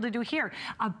we were able to do here.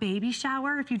 A baby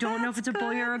shower, if you don't know if it's a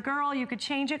boy or a girl, you could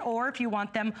change it. Or if you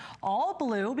want them all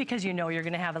blue, because you know you're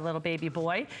gonna have a little baby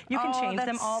boy, you can change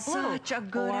them all blue. Such a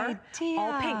good idea.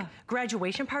 All pink.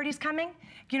 Graduation parties coming.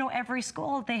 You know, every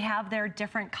school, they have their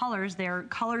different colors, their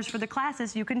colors for the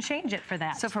classes. You can change it for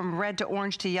that. So from red to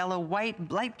orange to yellow,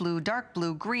 white, light blue, dark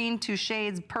blue, green, 2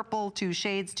 shades, purple, 2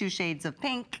 shades of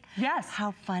pink. Yes.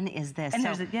 How fun is this? And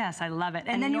yes, I love it.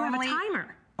 And then you have a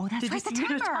timer. Oh, that's right,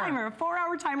 the timer. A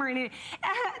 4-hour timer. And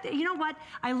you know what?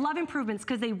 I love improvements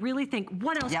because they really think,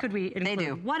 what else could we include? They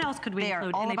do. What else could we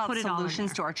include? They are all about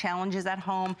solutions to our challenges at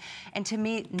home. And to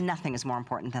me, nothing is more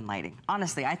important than lighting.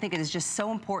 Honestly, I think it is just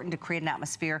so important to create an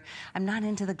atmosphere. I'm not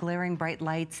into the glaring bright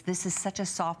lights. This is such a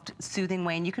soft, soothing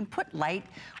way. And you can put light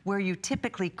where you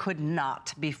typically could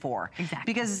not before.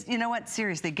 Exactly. Because you know what?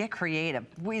 Seriously, get creative.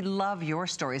 We love your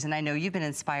stories. And I know you've been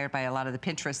inspired by a lot of the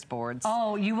Pinterest boards.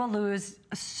 Oh, you will lose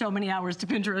so many hours to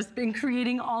Pinterest in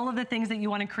creating all of the things that you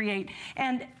want to create.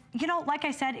 And you know, like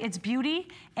I said, it's beauty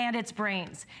and it's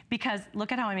brains, because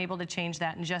look at how I'm able to change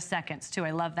that in just seconds too.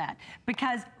 I love that.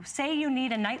 Because say you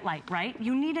need a nightlight, right?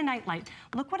 You need a nightlight.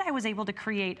 Look what I was able to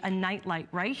create, a nightlight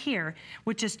right here,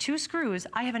 with just 2 screws.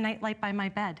 I have a nightlight by my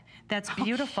bed. That's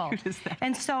beautiful. How cute is that?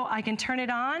 And so I can turn it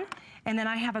on, and then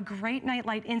I have a great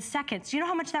nightlight in seconds. You know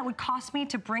how much that would cost me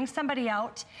to bring somebody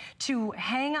out, to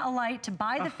hang a light, to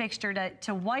buy the fixture,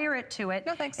 to wire it to it?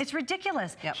 No thanks. It's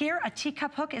ridiculous. Here, a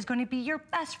teacup hook is going to be your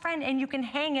best friend, and you can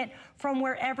hang it from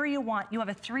wherever you want. You have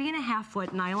a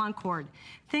 3.5-foot nylon cord.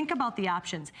 Think about the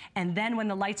options. And then when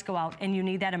the lights go out and you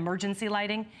need that emergency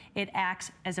lighting, it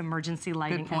acts as emergency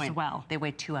lighting as well. They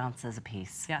weigh 2 ounces a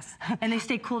piece. Yes. And they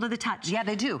stay cool to the touch. Yeah,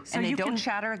 they do. So and they don't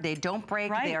shatter, they don't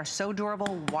break, they are so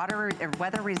durable, weather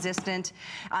resistant.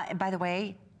 By the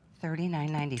way,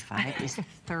 $39.95 is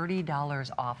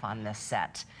 $30 off on this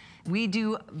set. We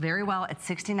do very well at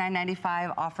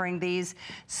 $69.95 offering these.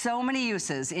 So many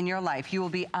uses in your life. You will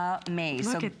be amazed.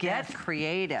 So get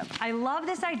creative. I love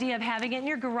this idea of having it in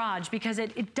your garage because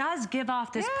it does give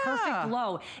off this perfect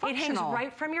glow. It hangs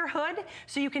right from your hood,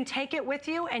 so you can take it with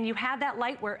you and you have that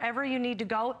light wherever you need to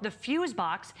go. The fuse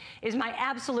box is my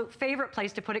absolute favorite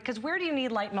place to put it, because where do you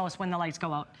need light most when the lights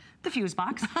go out? The fuse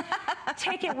box.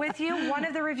 Take it with you. One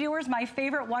of the reviewers, my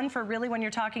favorite one for really when you're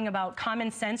talking about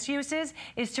common sense uses,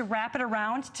 is to wrap it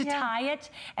around to tie it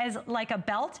as like a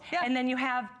belt, and then you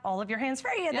have all of your hands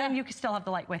free, and then you can still have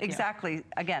the light with you. Exactly.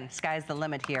 Again, sky's the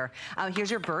limit here. Here's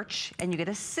your birch, and you get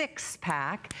a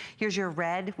 6-pack. Here's your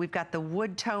red. We've got the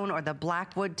wood tone or the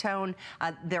black wood tone.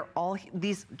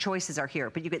 These choices are here,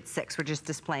 but you get 6. We're just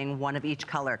displaying one of each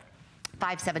color.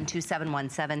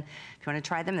 572717. If you want to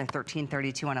try them, they're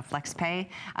 $13.32 on a flex pay.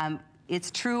 It's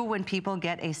true when people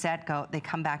get a set, they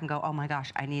come back and go, oh my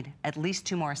gosh, I need at least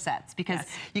 2 more sets, because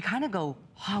you kind of go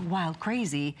hog wild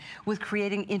crazy with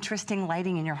creating interesting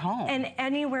lighting in your home. And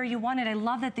anywhere you want it. I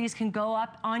love that these can go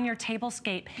up on your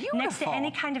tablescape next to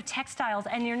any kind of textiles,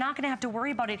 and you're not going to have to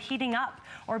worry about it heating up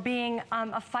or being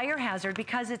a fire hazard,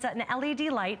 because it's an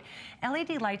LED light.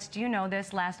 LED lights, do you know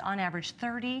this, last on average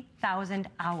 30,000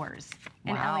 hours.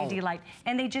 An LED light.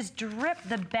 And they just drip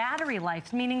the battery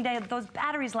life, meaning those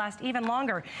batteries last even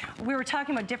longer. We were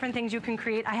talking about different things you can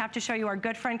create. I have to show you our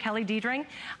good friend Kelly Diedring.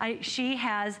 She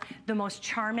has the most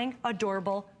charming,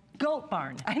 adorable goat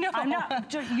barn. I know.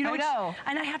 You know,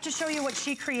 and I have to show you what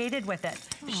she created with it.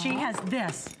 She has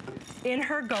this in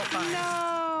her goat barn. No,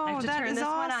 I have to that turn is this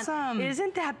awesome. one on.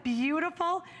 Isn't that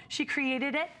beautiful? She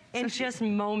created it in just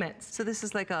moments. So this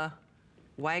is like a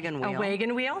wagon wheel. A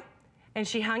wagon wheel. And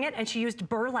she hung it, and she used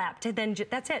burlap to then,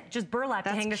 that's it, just burlap to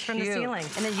hang this from the ceiling.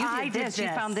 And then you did this. You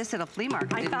found this at a flea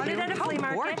market. I found it at a flea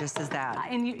market. How gorgeous is that?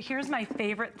 And here's my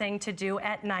favorite thing to do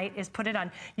at night is put it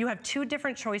on. You have 2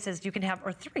 different choices. You can have,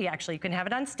 or 3 actually. You can have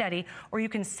it on steady, or you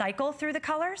can cycle through the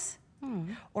colors.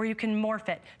 Or you can morph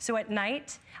it. So at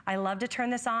night, I love to turn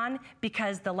this on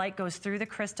because the light goes through the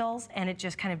crystals and it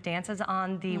just kind of dances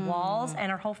on the walls,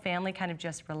 and our whole family kind of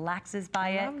just relaxes by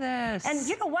it. I love this. And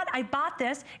you know what? I bought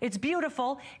this. It's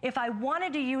beautiful. If I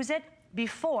wanted to use it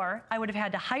before, I would have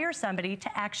had to hire somebody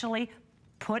to actually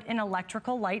put an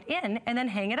electrical light in and then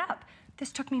hang it up.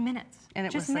 This took me minutes. And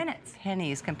it just was minutes. Like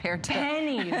pennies compared to...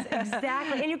 Pennies,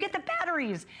 exactly. And you get the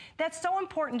batteries. That's so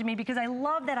important to me because I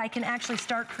love that I can actually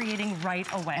start creating right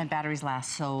away. And batteries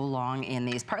last so long in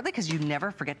these, partly because you never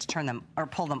forget to turn them or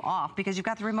pull them off because you've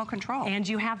got the remote control. And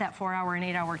you have that 4-hour and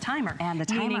 8-hour timer. And the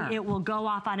timer. Meaning it will go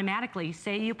off automatically.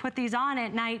 Say you put these on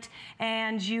at night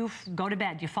and you go to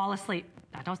bed, you fall asleep.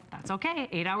 That's okay.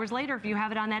 8 hours later, if you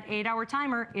have it on that 8-hour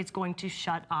timer, it's going to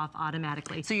shut off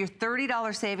automatically. So your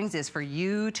 $30 savings is for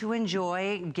you to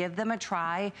enjoy. Give them a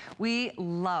try. We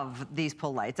love these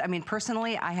pull lights. I mean,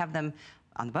 personally, I have them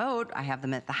on the boat. I have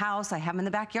them at the house. I have them in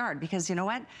the backyard because you know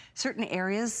what? Certain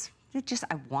areas,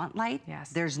 I want light.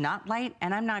 Yes. There's not light,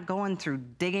 and I'm not going through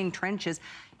digging trenches.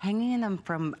 Hanging them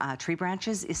from tree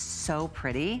branches is so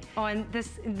pretty. Oh, and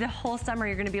the whole summer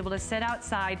you're going to be able to sit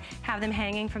outside, have them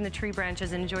hanging from the tree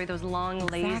branches, and enjoy those long,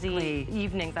 lazy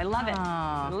evenings. I love it.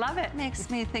 Love it. Makes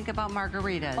me think about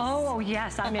margaritas. Oh,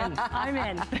 yes, I'm in. I'm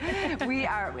in. We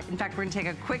are, in fact, we're going to take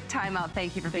a quick time out.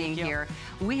 Thank you for being here.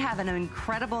 We have an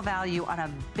incredible value on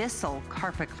a Bissell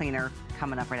carpet cleaner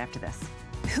coming up right after this.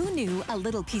 Who knew a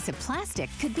little piece of plastic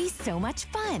could be so much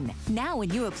fun? Now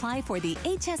when you apply for the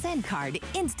HSN card,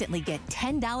 instantly get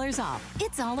 $10 off.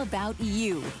 It's all about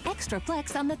you. Extra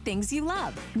flex on the things you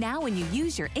love. Now when you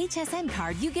use your HSN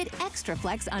card, you get extra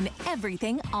flex on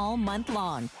everything all month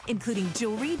long, including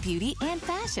jewelry, beauty, and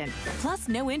fashion. Plus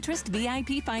no interest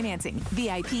VIP financing,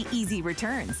 VIP easy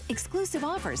returns, exclusive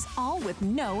offers, all with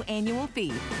no annual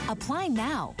fee. Apply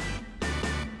now.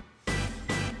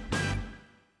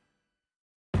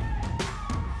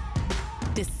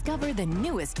 Discover the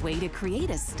newest way to create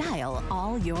a style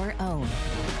all your own.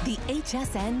 The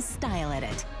HSN Style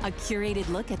Edit, a curated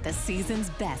look at the season's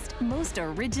best, most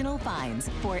original finds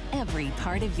for every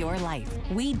part of your life.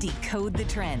 We decode the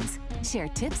trends, share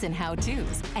tips and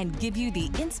how-tos, and give you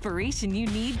the inspiration you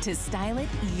need to style it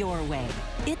your way.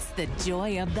 It's the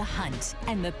joy of the hunt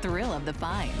and the thrill of the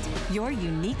find. Your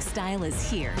unique style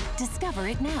is here. Discover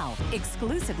it now,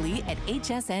 exclusively at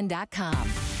hsn.com.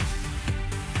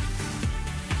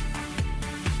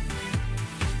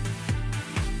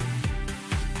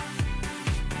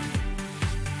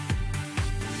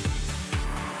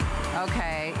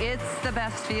 Okay, it's the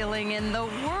best feeling in the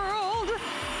world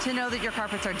to know that your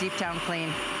carpets are deep down clean.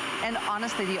 And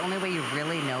honestly, the only way you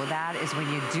really know that is when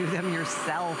you do them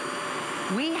yourself.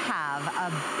 We have a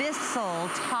Bissell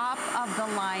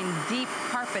top-of-the-line deep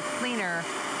carpet cleaner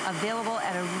available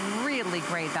at a really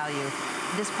great value.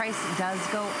 This price does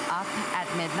go up at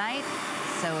midnight.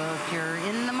 So if you're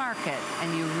in the market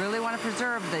and you really want to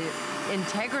preserve the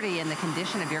integrity and the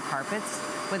condition of your carpets,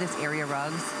 whether it's area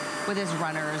rugs, whether it's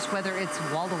runners, whether it's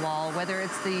wall-to-wall, whether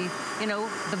it's the,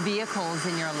 the vehicles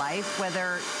in your life,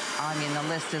 whether I mean, the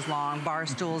list is long. Bar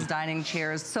stools, dining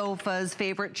chairs, sofas,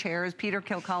 favorite chairs, Peter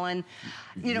Kilcullen.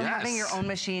 You know, having your own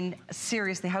machine,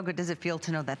 seriously, how good does it feel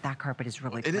to know that that carpet is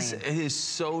really clean? It is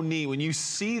so neat when you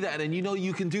see that, and you know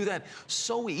you can do that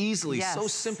so easily, so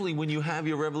simply when you have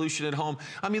your Revolution at home.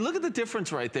 I mean, look at the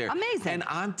difference right there. Amazing. And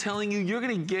I'm telling you, you're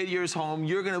going to get yours home,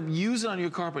 you're going to use it on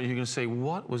your carpet, and you're going to say,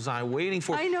 what was I waiting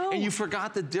for? I know. And you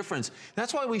forgot the difference.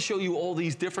 That's why we show you all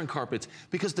these different carpets,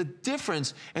 because the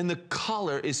difference and the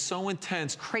color is so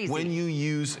intense when you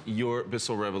use your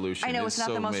Bissell Revolution. I know it's not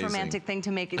so the most amazing. romantic thing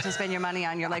to make it to spend your money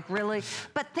on. You're like, really?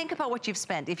 But think about what you've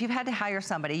spent. If you've had to hire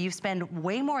somebody, you've spent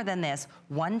way more than this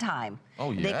one time.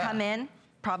 Oh, yeah. They come in,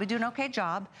 probably do an okay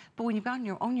job, but when you've got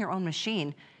your own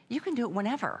machine, you can do it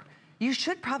whenever. You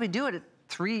should probably do it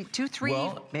two, three,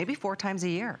 maybe 4 times a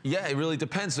year. Yeah, it really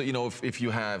depends. So, you know, if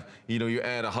you have, you know, you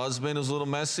add a husband who's a little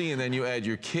messy, and then you add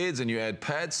your kids and you add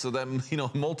pets, so that, you know,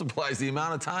 multiplies the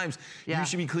amount of times you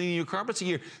should be cleaning your carpets a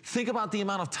year. Think about the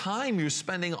amount of time you're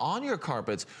spending on your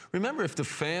carpets. Remember, if the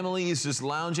family is just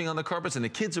lounging on the carpets and the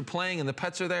kids are playing and the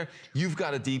pets are there, you've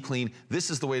got to deep clean. This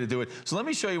is the way to do it. So let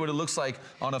me show you what it looks like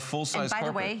on a full-size carpet.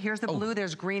 And by the way, here's the blue,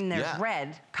 there's green, there's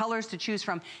red, colors to choose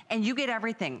from, and you get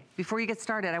everything. Before you get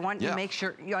started, I want you to make sure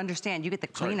you understand. You get the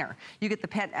cleaner. You get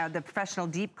the the professional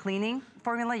deep cleaning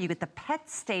formula. You get the pet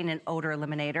stain and odor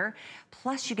eliminator.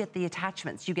 Plus, you get the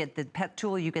attachments. You get the pet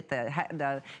tool. You get the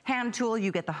hand tool.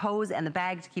 You get the hose and the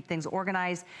bag to keep things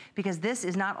organized. Because this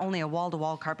is not only a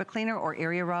wall-to-wall carpet cleaner or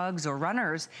area rugs or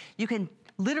runners. You can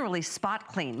literally spot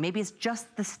clean. Maybe it's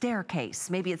just the staircase.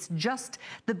 Maybe it's just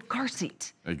the car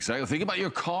seat. Exactly. Think about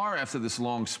your car after this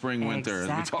long spring winter, as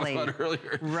we talked about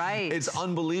earlier. Right. It's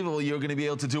unbelievable you're going to be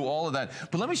able to do all of that.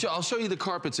 But let me show, I'll show you the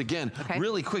carpets again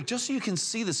really quick, just so you can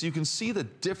see this. You can see the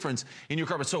difference in your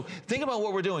carpet. So think about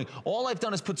what we're doing. All I've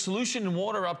done is put solution and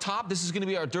water up top. This is going to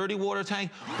be our dirty water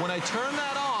tank. When I turn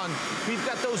that on, we've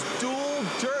got those dual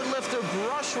dirt lifter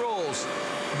brush rolls.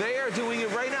 They are doing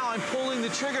it right now. I'm pulling the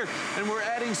trigger, and we're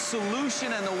adding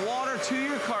solution and the water to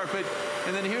your carpet.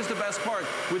 And then here's the best part.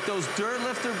 With those dirt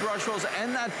lifter brush rolls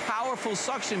and that powerful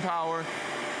suction power,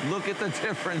 look at the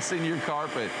difference in your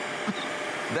carpet.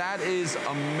 That is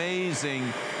amazing.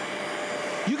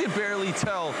 You can barely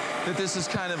tell that this is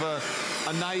kind of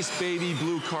a nice baby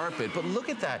blue carpet, but look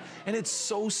at that. And it's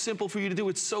so simple for you to do.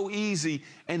 It's so easy,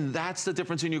 and that's the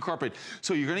difference in your carpet.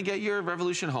 So you're gonna get your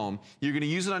Revolution home. You're gonna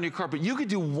use it on your carpet. You could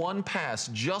do one pass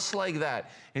just like that.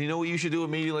 And you know what you should do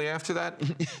immediately after that?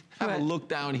 Have a look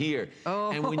down here.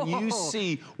 And when you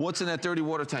see what's in that dirty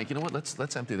water tank, you know what?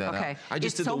 Let's empty that out. I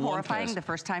just did the one pass. It's so horrifying the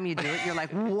first time you do it. You're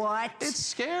like, what? It's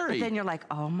scary. But then you're like,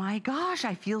 oh my gosh,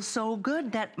 I feel so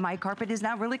good that my carpet is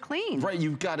now really clean. Right,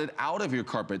 you've got it out of your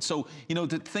carpet. So, you know,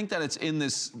 to think that it's in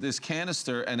this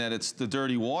canister and that it's the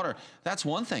dirty water, that's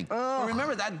one thing. But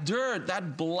remember, that dirt,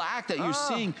 that black that you're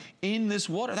seeing in this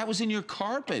water, that was in your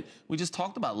carpet. We just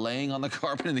talked about laying on the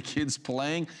carpet and the kids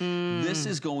playing. This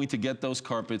is going to get those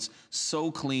carpets so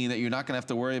clean that you're not going to have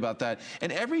to worry about that.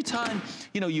 And every time,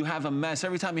 you know, you have a mess,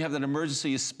 every time you have that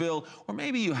emergency, a spill, or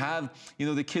maybe you have, you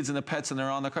know, the kids and the pets and they're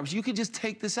on the carpets, you can just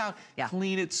take this out,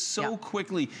 clean it so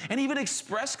quickly. And even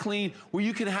express clean, where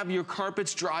you can have your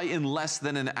carpets dry in less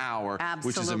than an hour,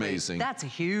 which is amazing. That's a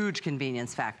huge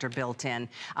convenience factor built in.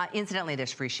 Incidentally,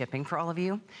 there's free shipping for all of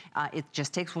you. It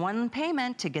just takes one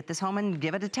payment to get this home and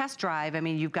give it a test drive. I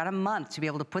mean, you've got a month to be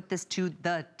able to put this to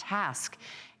the task.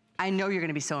 I know you're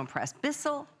gonna be so impressed.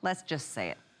 Bissell, let's just say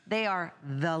it. They are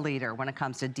the leader when it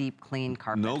comes to deep clean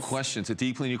carpets. No question, to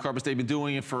deep clean your carpets. They've been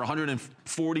doing it for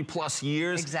 140 plus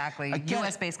years. Exactly, Again,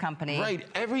 US-based company. Right,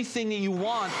 everything that you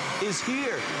want is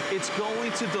here. It's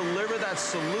going to deliver that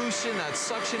solution, that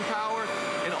suction power,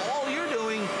 and all you're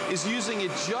doing is using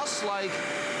it just like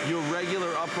your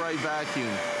regular upright vacuum.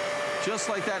 Just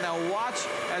like that. Now watch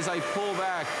as I pull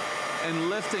back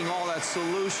and lifting all that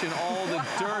solution, all the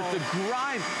dirt, the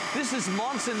grime. This is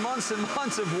months and months and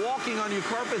months of walking on your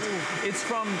carpets. It's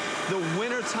from the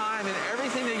winter time and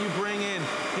everything that you bring in.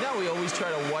 You know, we always try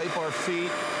to wipe our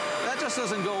feet. That just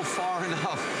doesn't go far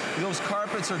enough. Those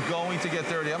carpets are going to get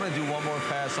dirty. I'm going to do one more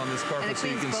pass on this carpet so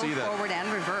you can see that. Forward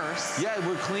and reverse. Yeah,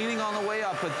 we're cleaning on the way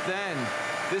up, but then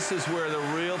this is where the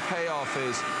real payoff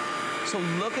is. So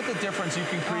look at the difference you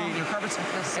can create in your carpets.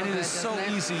 And it is so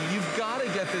easy. You've got to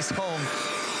get this home.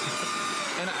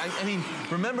 And I mean,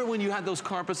 remember when you had those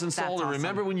carpets installed, or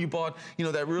remember when you bought, you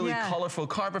know, that really colorful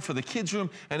carpet for the kids'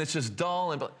 room, and it's just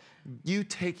dull, and you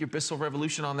take your Bissell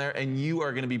Revolution on there, and you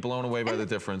are going to be blown away by the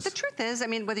difference. The truth is, I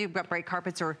mean, whether you've got bright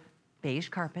carpets or beige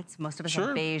carpets. Most of us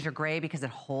have beige or gray because it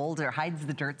holds or hides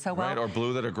the dirt so well. Right, or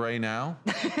blue that are gray now.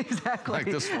 Exactly. Like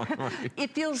this one, right?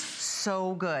 It feels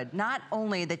so good. Not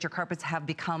only that your carpets have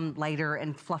become lighter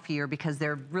and fluffier because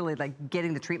they're really like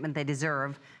getting the treatment they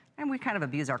deserve, and we kind of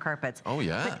abuse our carpets. Oh,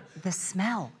 yeah. But the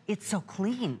smell, it's so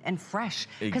clean and fresh.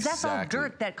 Because that's all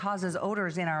dirt that causes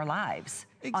odors in our lives.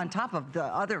 On top of the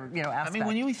other, aspects. I mean,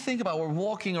 when you think about, we're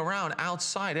walking around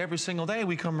outside every single day.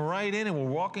 We come right in and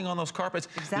we're walking on those carpets.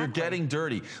 Exactly. They're getting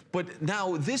dirty. But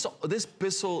now this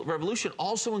Bissell Revolution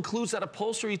also includes that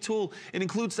upholstery tool. It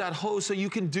includes that hose, so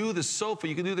you can do the sofa,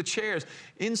 you can do the chairs,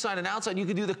 inside and outside. You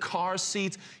can do the car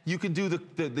seats. You can do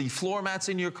the floor mats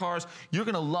in your cars. You're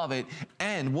gonna love it.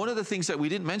 And one of the things that we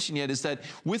didn't mention yet is that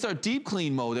with our deep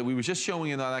clean mode that we were just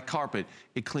showing you on that carpet,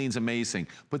 it cleans amazing.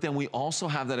 But then we also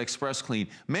have that express clean.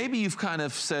 Maybe you've kind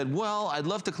of said, well, I'd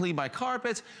love to clean my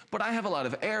carpets, but I have a lot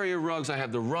of area rugs. I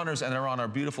have the runners, and they're on our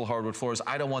beautiful hardwood floors.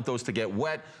 I don't want those to get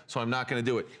wet, so I'm not going to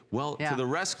do it. Well, to the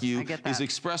rescue is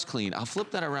Express Clean. I'll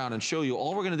flip that around and show you.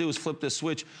 All we're going to do is flip this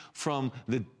switch from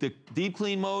the deep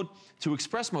clean mode to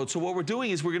express mode. So what we're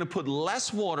doing is we're going to put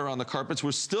less water on the carpets.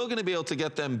 We're still going to be able to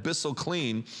get them Bissell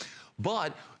clean,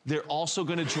 but they're also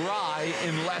going to dry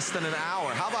in less than an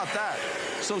hour. How about that?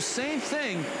 So same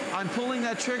thing, I'm pulling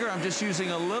that trigger. I'm just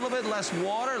using a little bit less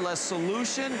water, less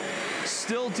solution,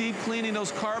 still deep cleaning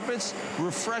those carpets,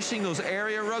 refreshing those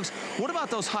area rugs. What about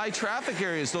those high traffic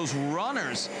areas, those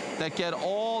runners that get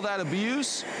all that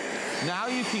abuse? Now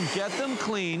you can get them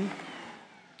clean.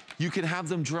 You can have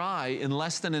them dry in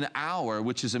less than an hour,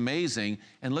 which is amazing.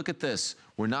 And look at this.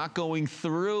 We're not going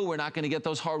through. We're not going to get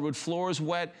those hardwood floors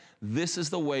wet. This is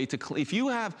the way to clean. If you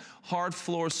have hard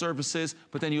floor surfaces,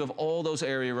 but then you have all those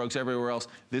area rugs everywhere else,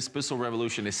 this Bissell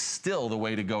Revolution is still the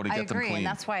way to go to get them clean. I agree, and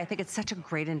that's why I think it's such a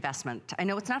great investment. I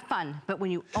know it's not fun, but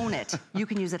when you own it, you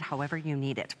can use it however you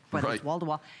need it, whether it's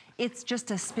wall-to-wall. It's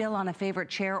just a spill on a favorite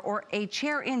chair or a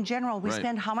chair in general. We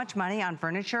spend how much money on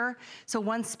furniture? So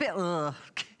one spill,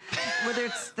 whether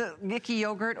it's the Mickey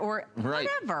yogurt or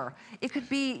whatever. It could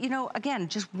be, again,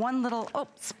 just one little,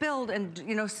 spilled and,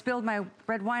 spilled my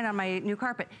red wine on my new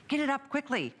carpet. Get it up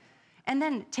quickly. And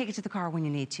then take it to the car when you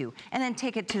need to. And then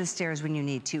take it to the stairs when you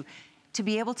need to. To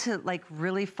be able to,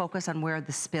 really focus on where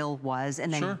the spill was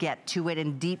and then get to it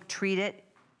and deep treat it,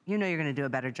 you're going to do a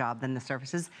better job than the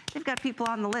surfaces. They've got people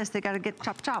on the list. They got to get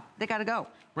chop. They got to go.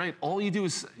 Right. All you do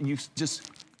is you just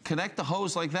connect the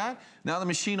hose like that. Now the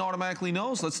machine automatically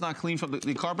knows, let's not clean from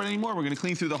the carpet anymore. We're going to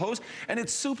clean through the hose. And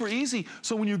it's super easy.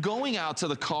 So when you're going out to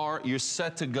the car, you're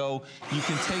set to go. You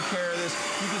can take care of this.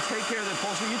 You can take care of the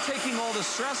upholstery. You're taking all the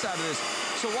stress out of this.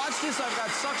 So watch this. I've got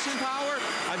suction power.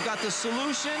 I've got the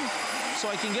solution. So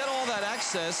I can get all that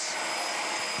excess.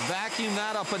 Vacuum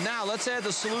that up. But now let's add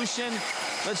the solution.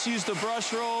 Let's use the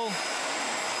brush roll.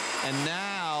 And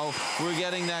now we're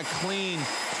getting that clean.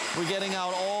 We're getting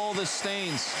out all the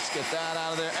stains. Let's get that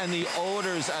out of there. And the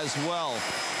odors as well.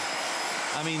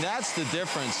 I mean, that's the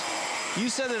difference. You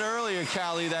said it earlier,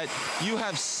 Callie, that you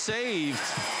have saved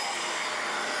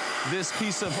this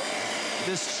piece of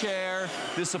this chair,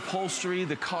 this upholstery,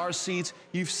 the car seats.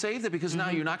 You've saved it because now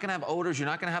you're not going to have odors. You're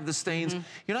not going to have the stains.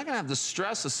 You're not going to have the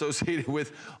stress associated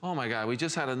with, oh my God, we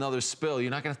just had another spill. You're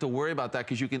not going to have to worry about that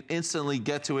because you can instantly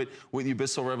get to it with your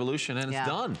Bissell Revolution and it's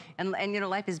done. And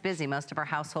life is busy. Most of our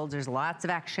households, there's lots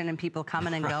of action and people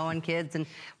coming and going, kids and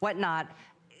whatnot.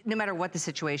 No matter what the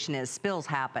situation is, spills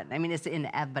happen. I mean, it's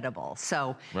inevitable.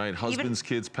 So husbands,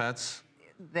 kids, pets.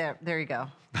 There you go.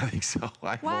 I think so.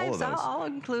 I have all of those. I'll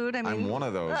include. I mean, I'm one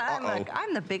of those.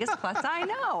 I'm the biggest klutz I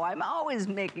know. I'm always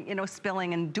making,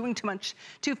 spilling and doing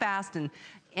too fast. And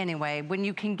anyway, when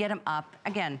you can get them up,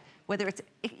 again, whether it's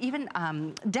even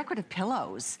decorative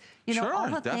pillows, all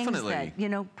the things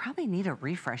that, probably need a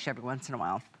refresh every once in a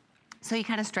while. So you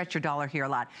kind of stretch your dollar here a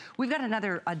lot. We've got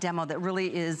another demo that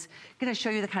really is going to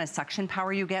show you the kind of suction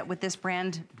power you get with this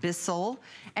brand, Bissell.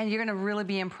 And you're going to really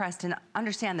be impressed and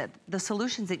understand that the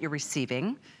solutions that you're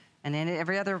receiving, and in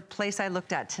every other place I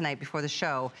looked at tonight before the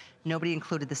show, nobody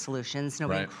included the solutions,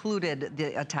 nobody included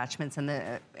the attachments, and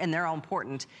they're all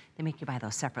important. They make you buy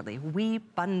those separately. We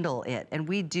bundle it, and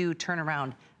we do turn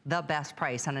around the best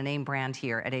price on a name brand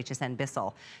here at HSN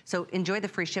Bissell. So enjoy the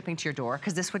free shipping to your door,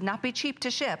 because this would not be cheap to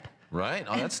ship. Right,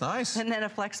 oh, that's nice. And then a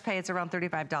flex pay, it's around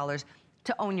 $35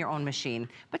 to own your own machine.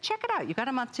 But check it out, you got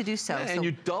a month to do so. And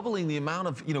you're doubling the amount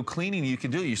of cleaning you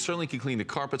can do. You certainly can clean the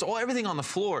carpets, everything on the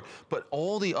floor, but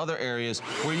all the other areas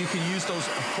where you can use those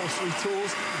upholstery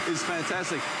tools is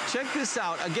fantastic. Check this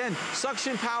out. Again,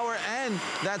 suction power and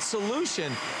that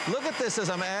solution. Look at this as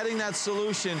I'm adding that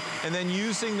solution and then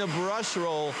using the brush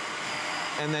roll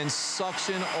and then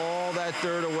suction all that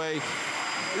dirt away.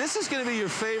 This is going to be your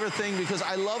favorite thing because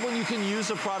I love when you can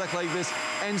use a product like this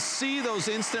and see those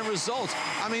instant results.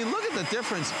 I mean, look at the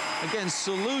difference. Again,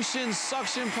 solution,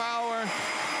 suction power,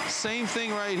 same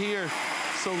thing right here.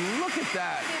 So look at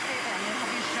that.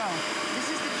 This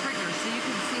is the trigger, so you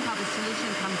can see how the solution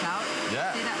comes out.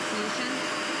 Yeah. See that solution?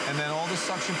 And then all the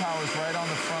suction power is right on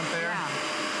the front there. Yeah.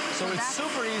 So it's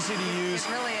super easy to use.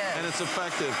 It really is. And it's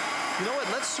effective. You know what?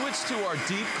 Let's switch to our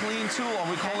deep clean tool. Are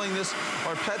we calling this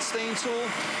our pet stain tool?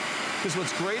 Because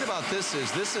what's great about this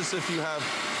is if you have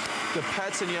the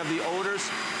pets and you have the odors,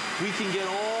 we can get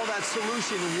all that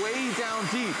solution way down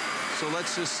deep. So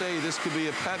let's just say this could be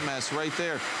a pet mess right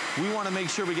there. We want to make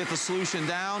sure we get the solution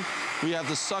down. We have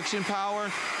the suction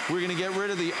power. We're going to get rid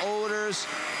of the odors.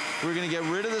 We're going to get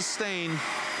rid of the stain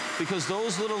because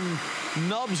those little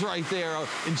nubs right there are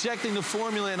injecting the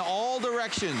formula in all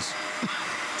directions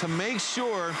to make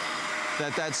sure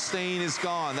that that stain is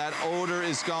gone, that odor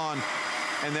is gone,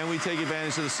 and then we take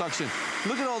advantage of the suction.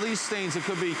 Look at all these stains. It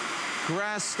could be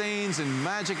grass stains and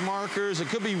magic markers. It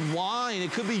could be wine.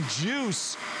 It could be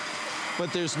juice.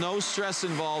 But there's no stress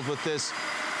involved with this.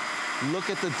 Look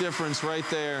at the difference right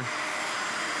there.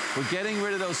 We're getting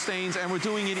rid of those stains, and we're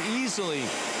doing it easily.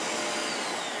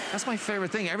 That's my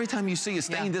favorite thing. Every time you see a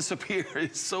stain disappear,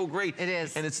 it's so great. It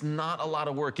is. And it's not a lot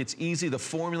of work. It's easy. The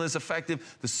formula is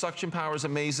effective. The suction power is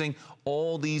amazing.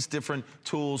 All these different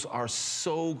tools are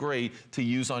so great to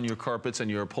use on your carpets and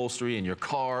your upholstery and your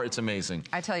car. It's amazing.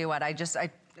 I tell you what,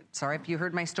 sorry if you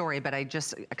heard my story, but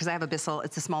because I have a Bissell,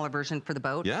 it's a smaller version for the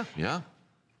boat. Yeah, yeah.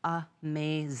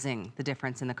 Amazing, the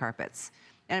difference in the carpets.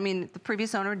 And I mean, the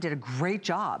previous owner did a great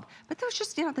job, but there was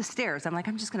just, you know, the stairs. I'm like,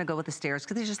 I'm just gonna go with the stairs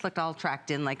because they just looked all tracked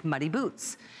in like muddy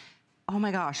boots. Oh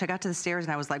my gosh, I got to the stairs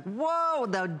and I was like, whoa,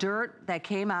 the dirt that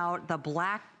came out, the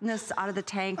blackness out of the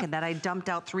tank and that I dumped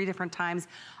out 3 different times.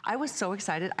 I was so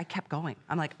excited, I kept going.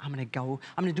 I'm like, I'm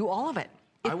gonna do all of it.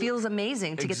 It feels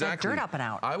amazing to get that dirt up and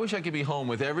out. I wish I could be home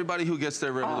with everybody who gets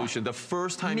their Revolution the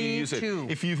first time you use it.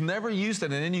 If you've never used it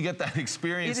and then you get that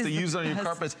experience to use it on your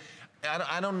carpets,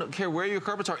 I don't care where your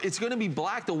carpets are. It's going to be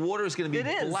black. The water is going to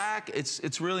be black.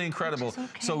 It's really incredible. Okay.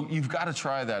 So you've got to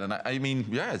try that. And I mean,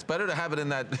 yeah, it's better to have it in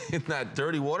that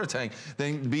dirty water tank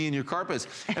than be in your carpets.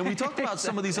 And we talked about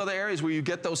some of these other areas where you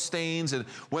get those stains, and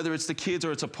whether it's the kids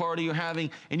or it's a party you're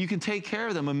having, and you can take care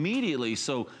of them immediately.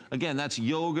 So again, that's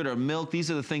yogurt or milk.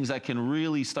 These are the things that can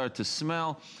really start to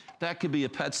smell. That could be a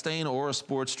pet stain or a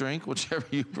sports drink, whichever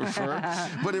you prefer.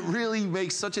 But it really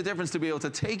makes such a difference to be able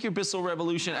to take your Bissell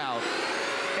Revolution out.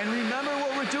 And remember what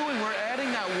we're doing. We're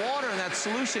adding that water and that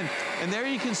solution. And there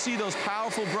you can see those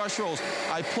powerful brush rolls.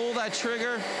 I pull that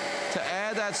trigger to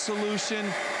add that solution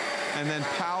and then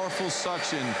powerful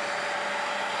suction.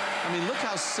 I mean, look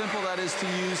how simple that is to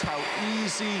use, how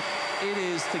easy it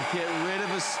is to get rid of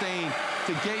a stain,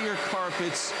 to get your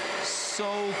carpets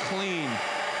so clean.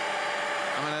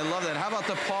 I mean, I love that. How about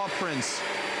the paw prints?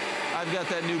 I've got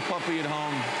that new puppy at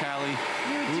home, Callie.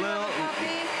 You do have a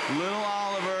puppy? Little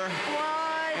Oliver.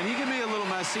 What? And he can be a little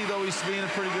messy, though he's being a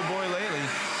pretty good boy lately.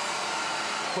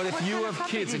 But if you have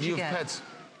kids and you have pets,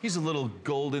 he's a little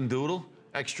golden doodle,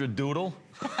 extra doodle.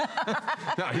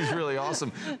 No, he's really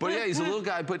awesome. But yeah, he's a little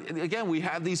guy. But again, we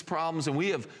have these problems, and we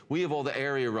have all the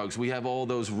area rugs. We have all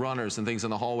those runners and things in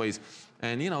the hallways.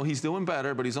 And, you know, he's doing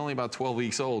better, but he's only about 12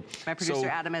 weeks old. My producer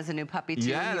Adam has a new puppy, too.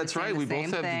 Yeah, that's right. We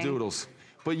both have the doodles.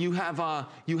 But you have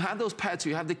those pets,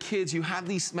 you have the kids, you have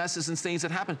these messes and stains that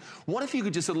happen. What if you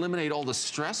could just eliminate all the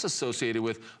stress associated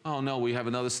with, oh no, we have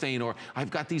another stain, or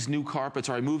I've got these new carpets,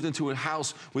 or I moved into a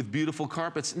house with beautiful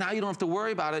carpets. Now you don't have to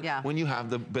worry about it when you have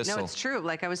the Bissell. No, it's true.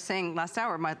 Like I was saying last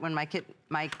hour, when my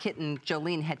kitten,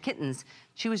 Jolene, had kittens,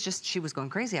 she was going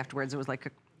crazy afterwards. It was like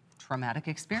a traumatic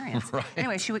experience. Right.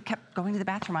 Anyway, she kept going to the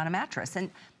bathroom on a mattress. And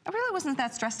I really wasn't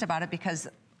that stressed about it because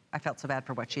I felt so bad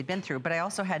for what she'd been through, but I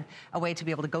also had a way to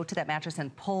be able to go to that mattress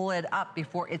and pull it up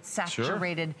before it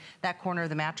saturated that corner of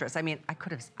the mattress. I mean,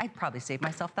 I'd probably saved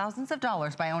myself thousands of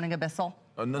dollars by owning a Bissell.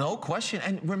 No question.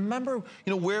 And remember,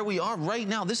 you know, where we are right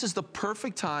now. This is the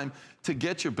perfect time to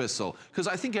get your Bissell, because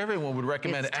I think everyone would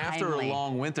recommend it after a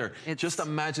long winter. Just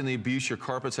imagine the abuse your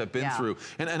carpets have been through.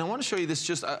 And I want to show you this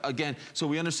just again, so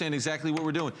we understand exactly what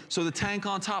we're doing. So the tank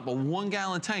on top, a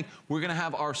 1-gallon tank, we're going to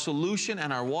have our solution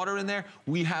and our water in there.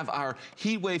 We have our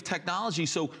heat wave technology,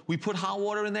 so we put hot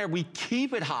water in there. We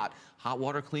keep it hot. Hot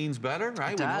water cleans better,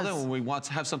 right? We know that when we want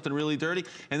to have something really dirty.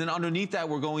 And then underneath that,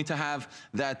 we're going to have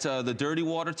that the dirty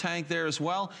water tank there as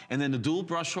well. And then the dual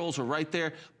brush rolls are right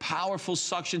there. Powerful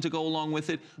suction to go along with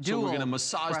it. So we're going to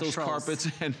massage those carpets,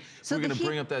 and we're going to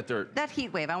bring up that dirt. That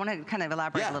heat wave, I want to kind of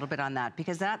elaborate a little bit on that,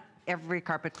 because every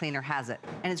carpet cleaner has it.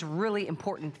 And it's a really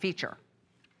important feature.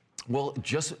 Well,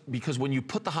 just because when you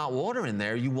put the hot water in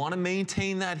there, you want to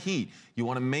maintain that heat. You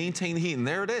want to maintain the heat, and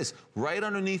there it is. Right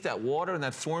underneath that water and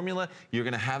that formula, you're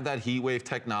going to have that heat wave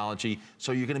technology,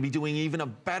 so you're going to be doing even a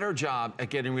better job at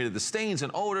getting rid of the stains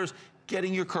and odors,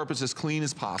 getting your carpets as clean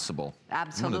as possible.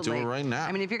 Absolutely. I'm going to do it right now.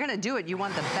 I mean, if you're going to do it, you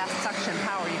want the best suction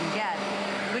power you can get,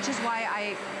 which is why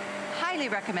I highly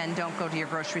recommend don't go to your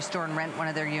grocery store and rent one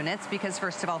of their units, because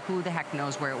first of all, who the heck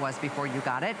knows where it was before you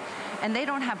got it? And they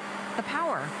don't have the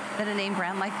power that a name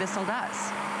brand like Bissell does.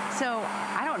 So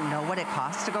I don't know what it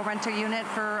costs to go rent a unit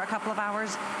for a couple of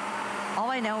hours. All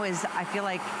I know is I feel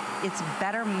like it's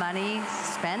better money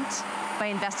spent by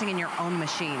investing in your own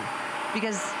machine,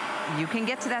 because you can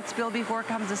get to that spill before it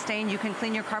comes to stain. You can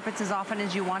clean your carpets as often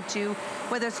as you want to,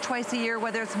 whether it's twice a year,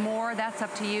 whether it's more, that's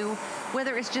up to you.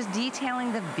 Whether it's just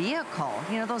detailing the vehicle.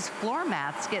 You know, those floor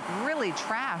mats get really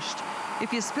trashed.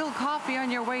 If you spill coffee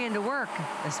on your way into work,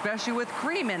 especially with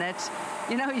cream in it,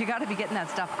 you know, you gotta be getting that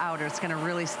stuff out or it's gonna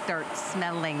really start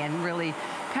smelling and really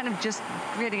kind of just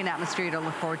creating an atmosphere you don't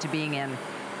look forward to being in.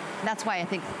 That's why I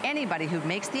think anybody who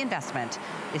makes the investment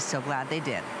is so glad they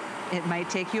did. It might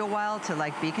take you a while to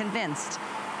like be convinced,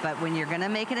 but when you're gonna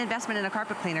make an investment in a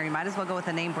carpet cleaner, you might as well go with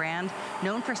a name brand,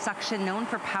 known for suction, known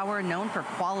for power, known for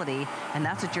quality, and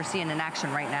that's what you're seeing in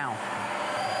action right now.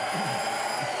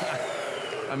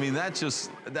 I mean, that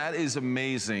is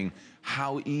amazing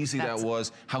how easy that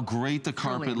was, how great the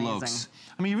carpet looks.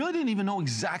 I mean, you really didn't even know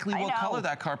exactly what color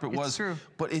that carpet was. True.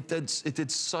 But it did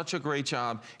such a great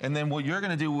job. And then what you're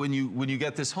gonna do when you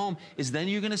get this home is then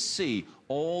you're gonna see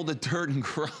all the dirt and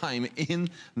grime in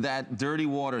that dirty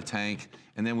water tank.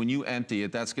 And then when you empty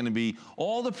it, that's gonna be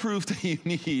all the proof that you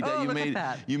need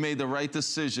that you made the right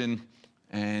decision.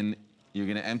 And you're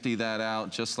gonna empty that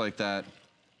out just like that.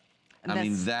 I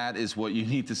mean, that is what you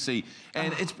need to see.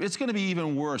 And it's going to be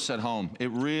even worse at home.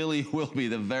 It really will be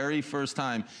the very first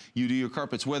time you do your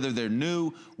carpets. Whether they're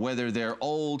new, whether they're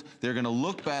old, they're going to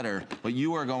look better, but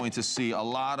you are going to see a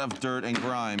lot of dirt and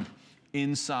grime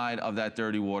inside of that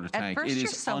dirty water tank. At first, it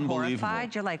you're is so unbelievable.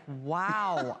 horrified. You're like,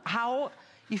 wow, how...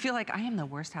 You feel like I am the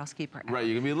worst housekeeper ever. Right,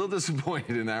 you're going to be a little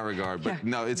disappointed in that regard, but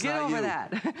no, it's not you. Get over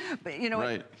that. But you know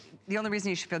what? The only reason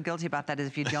you should feel guilty about that is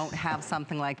if you don't have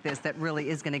something like this that really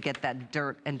is going to get that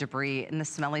dirt and debris and the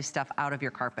smelly stuff out of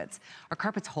your carpets. Our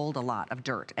carpets hold a lot of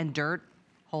dirt, and dirt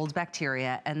holds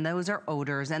bacteria, and those are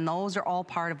odors, and those are all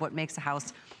part of what makes a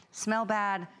house smell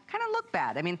bad, kind of look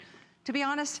bad. I mean, to be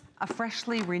honest, a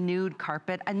freshly renewed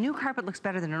carpet, a new carpet looks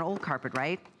better than an old carpet,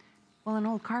 right? Well, an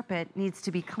old carpet needs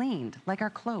to be cleaned, like our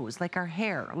clothes, like our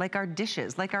hair, like our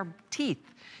dishes, like our teeth.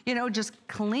 You know, just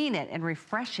clean it and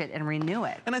refresh it and renew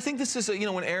it. And I think this is,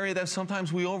 an area that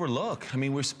sometimes we overlook. I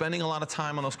mean, we're spending a lot of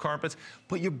time on those carpets,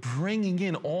 but you're bringing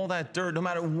in all that dirt. No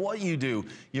matter what you do,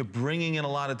 you're bringing in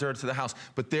a lot of dirt to the house.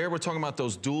 But there we're talking about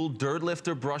those dual dirt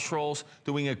lifter brush rolls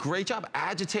doing a great job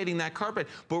agitating that carpet,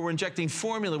 but we're injecting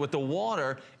formula with the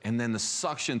water and then the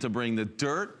suction to bring the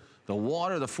dirt, the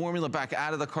water, the formula back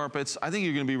out of the carpets. I think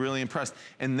you're gonna be really impressed.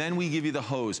 And then we give you the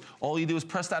hose. All you do is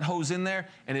press that hose in there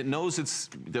and it knows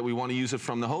that we wanna use it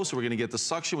from the hose, so we're gonna get the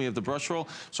suction, we have the brush roll.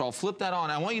 So I'll flip that on.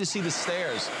 I want you to see the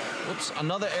stairs. Whoops,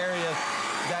 another area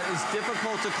that is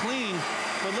difficult to clean,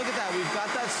 but look at that. We've got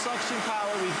that suction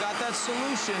power, we've got that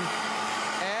solution.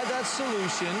 Add that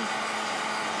solution.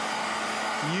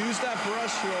 Use that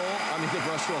brush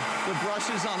roll, the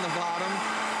brushes on the bottom,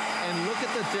 and look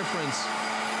at the difference.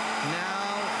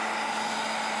 Now,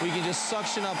 we can just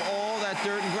suction up all that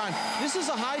dirt and grime. This is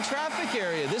a high traffic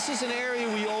area. This is an area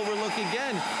we overlook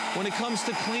again when it comes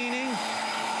to cleaning,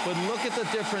 but look at the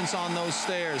difference on those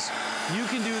stairs. You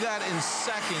can do that in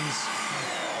seconds.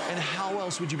 And how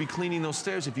else would you be cleaning those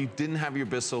stairs if you didn't have your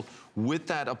Bissell with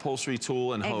that upholstery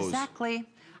tool and hose? Exactly.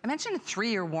 I mentioned a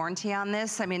 3-year warranty on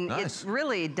this. I mean, It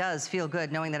really does feel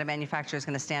good knowing that a manufacturer is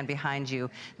going to stand behind you.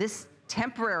 This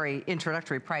temporary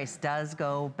introductory price does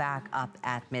go back up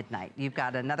at midnight. You've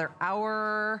got another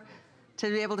hour to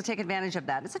be able to take advantage of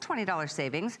that. It's a $20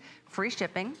 savings, free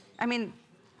shipping. I mean,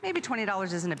 maybe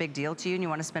 $20 isn't a big deal to you and you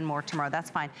want to spend more tomorrow,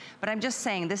 that's fine. But I'm just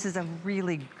saying this is a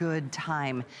really good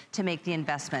time to make the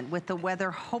investment. With the weather,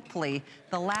 hopefully,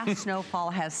 the last snowfall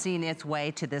has seen its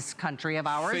way to this country of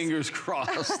ours. Fingers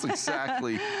crossed,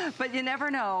 exactly. But you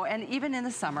never know, and even in the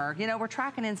summer, we're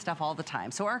tracking in stuff all the time.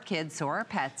 So our kids, so our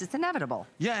pets, it's inevitable.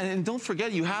 Yeah, and don't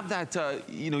forget, you have that,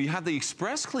 you have the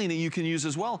express cleaning you can use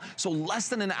as well. So less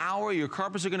than an hour, your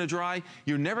carpets are gonna dry.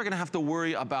 You're never gonna have to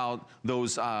worry about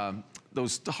those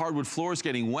those hardwood floors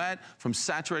getting wet, from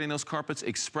saturating those carpets,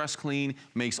 Express Clean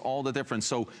makes all the difference.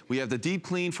 So we have the deep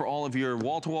clean for all of your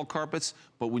wall-to-wall carpets,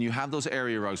 but when you have those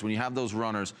area rugs, when you have those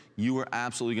runners, you are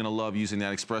absolutely gonna love using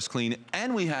that Express Clean.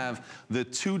 And we have the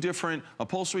 2 different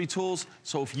upholstery tools.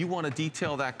 So if you wanna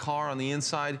detail that car on the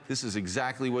inside, this is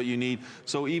exactly what you need.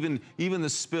 So even the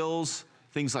spills,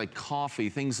 things like coffee,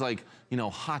 things like, you know,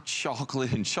 hot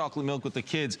chocolate and chocolate milk with the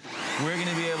kids, we're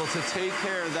gonna be able to take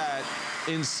care of that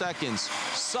in seconds.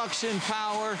 Suction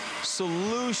power,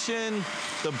 solution,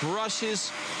 the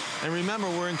brushes, and remember,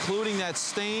 we're including that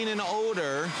stain and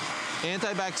odor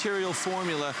antibacterial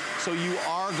formula, so you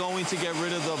are going to get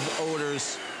rid of the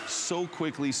odors so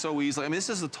quickly, so easily. I mean, this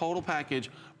is the total package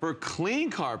for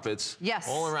clean carpets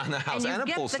all around the house and upholstery. And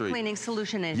you get the cleaning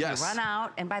solution as you run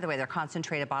out. And by the way, they're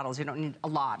concentrated bottles. You don't need a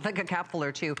lot, like a capful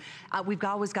or 2. We've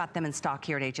always got them in stock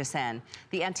here at HSN.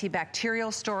 The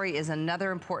antibacterial story is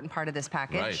another important part of this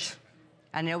package. Right.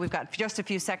 I know we've got just a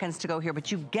few seconds to go here,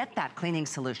 but you get that cleaning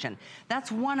solution.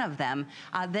 That's one of them.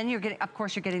 Then you're getting, of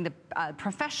course, you're getting the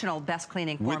professional best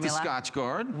cleaning formula. With the Scotch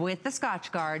Guard. With the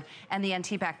Scotch Guard. And the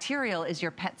antibacterial is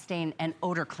your pet stain and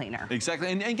odor cleaner.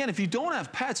 Exactly. And again, if you don't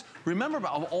have pets, remember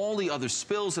about all the other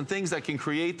spills and things that can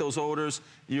create those odors.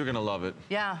 You're going to love it.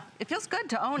 Yeah. It feels good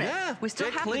to own it. Yeah. We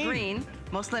still have the green,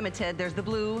 most limited. There's the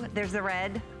blue. There's the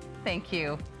red. Thank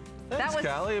you. Thanks,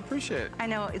 Callie. Appreciate it. I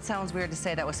know it sounds weird to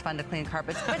say that was fun to clean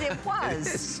carpets, but it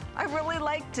was. I really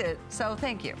liked it. So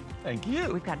thank you. Thank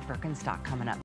you. We've got Birkenstock coming up.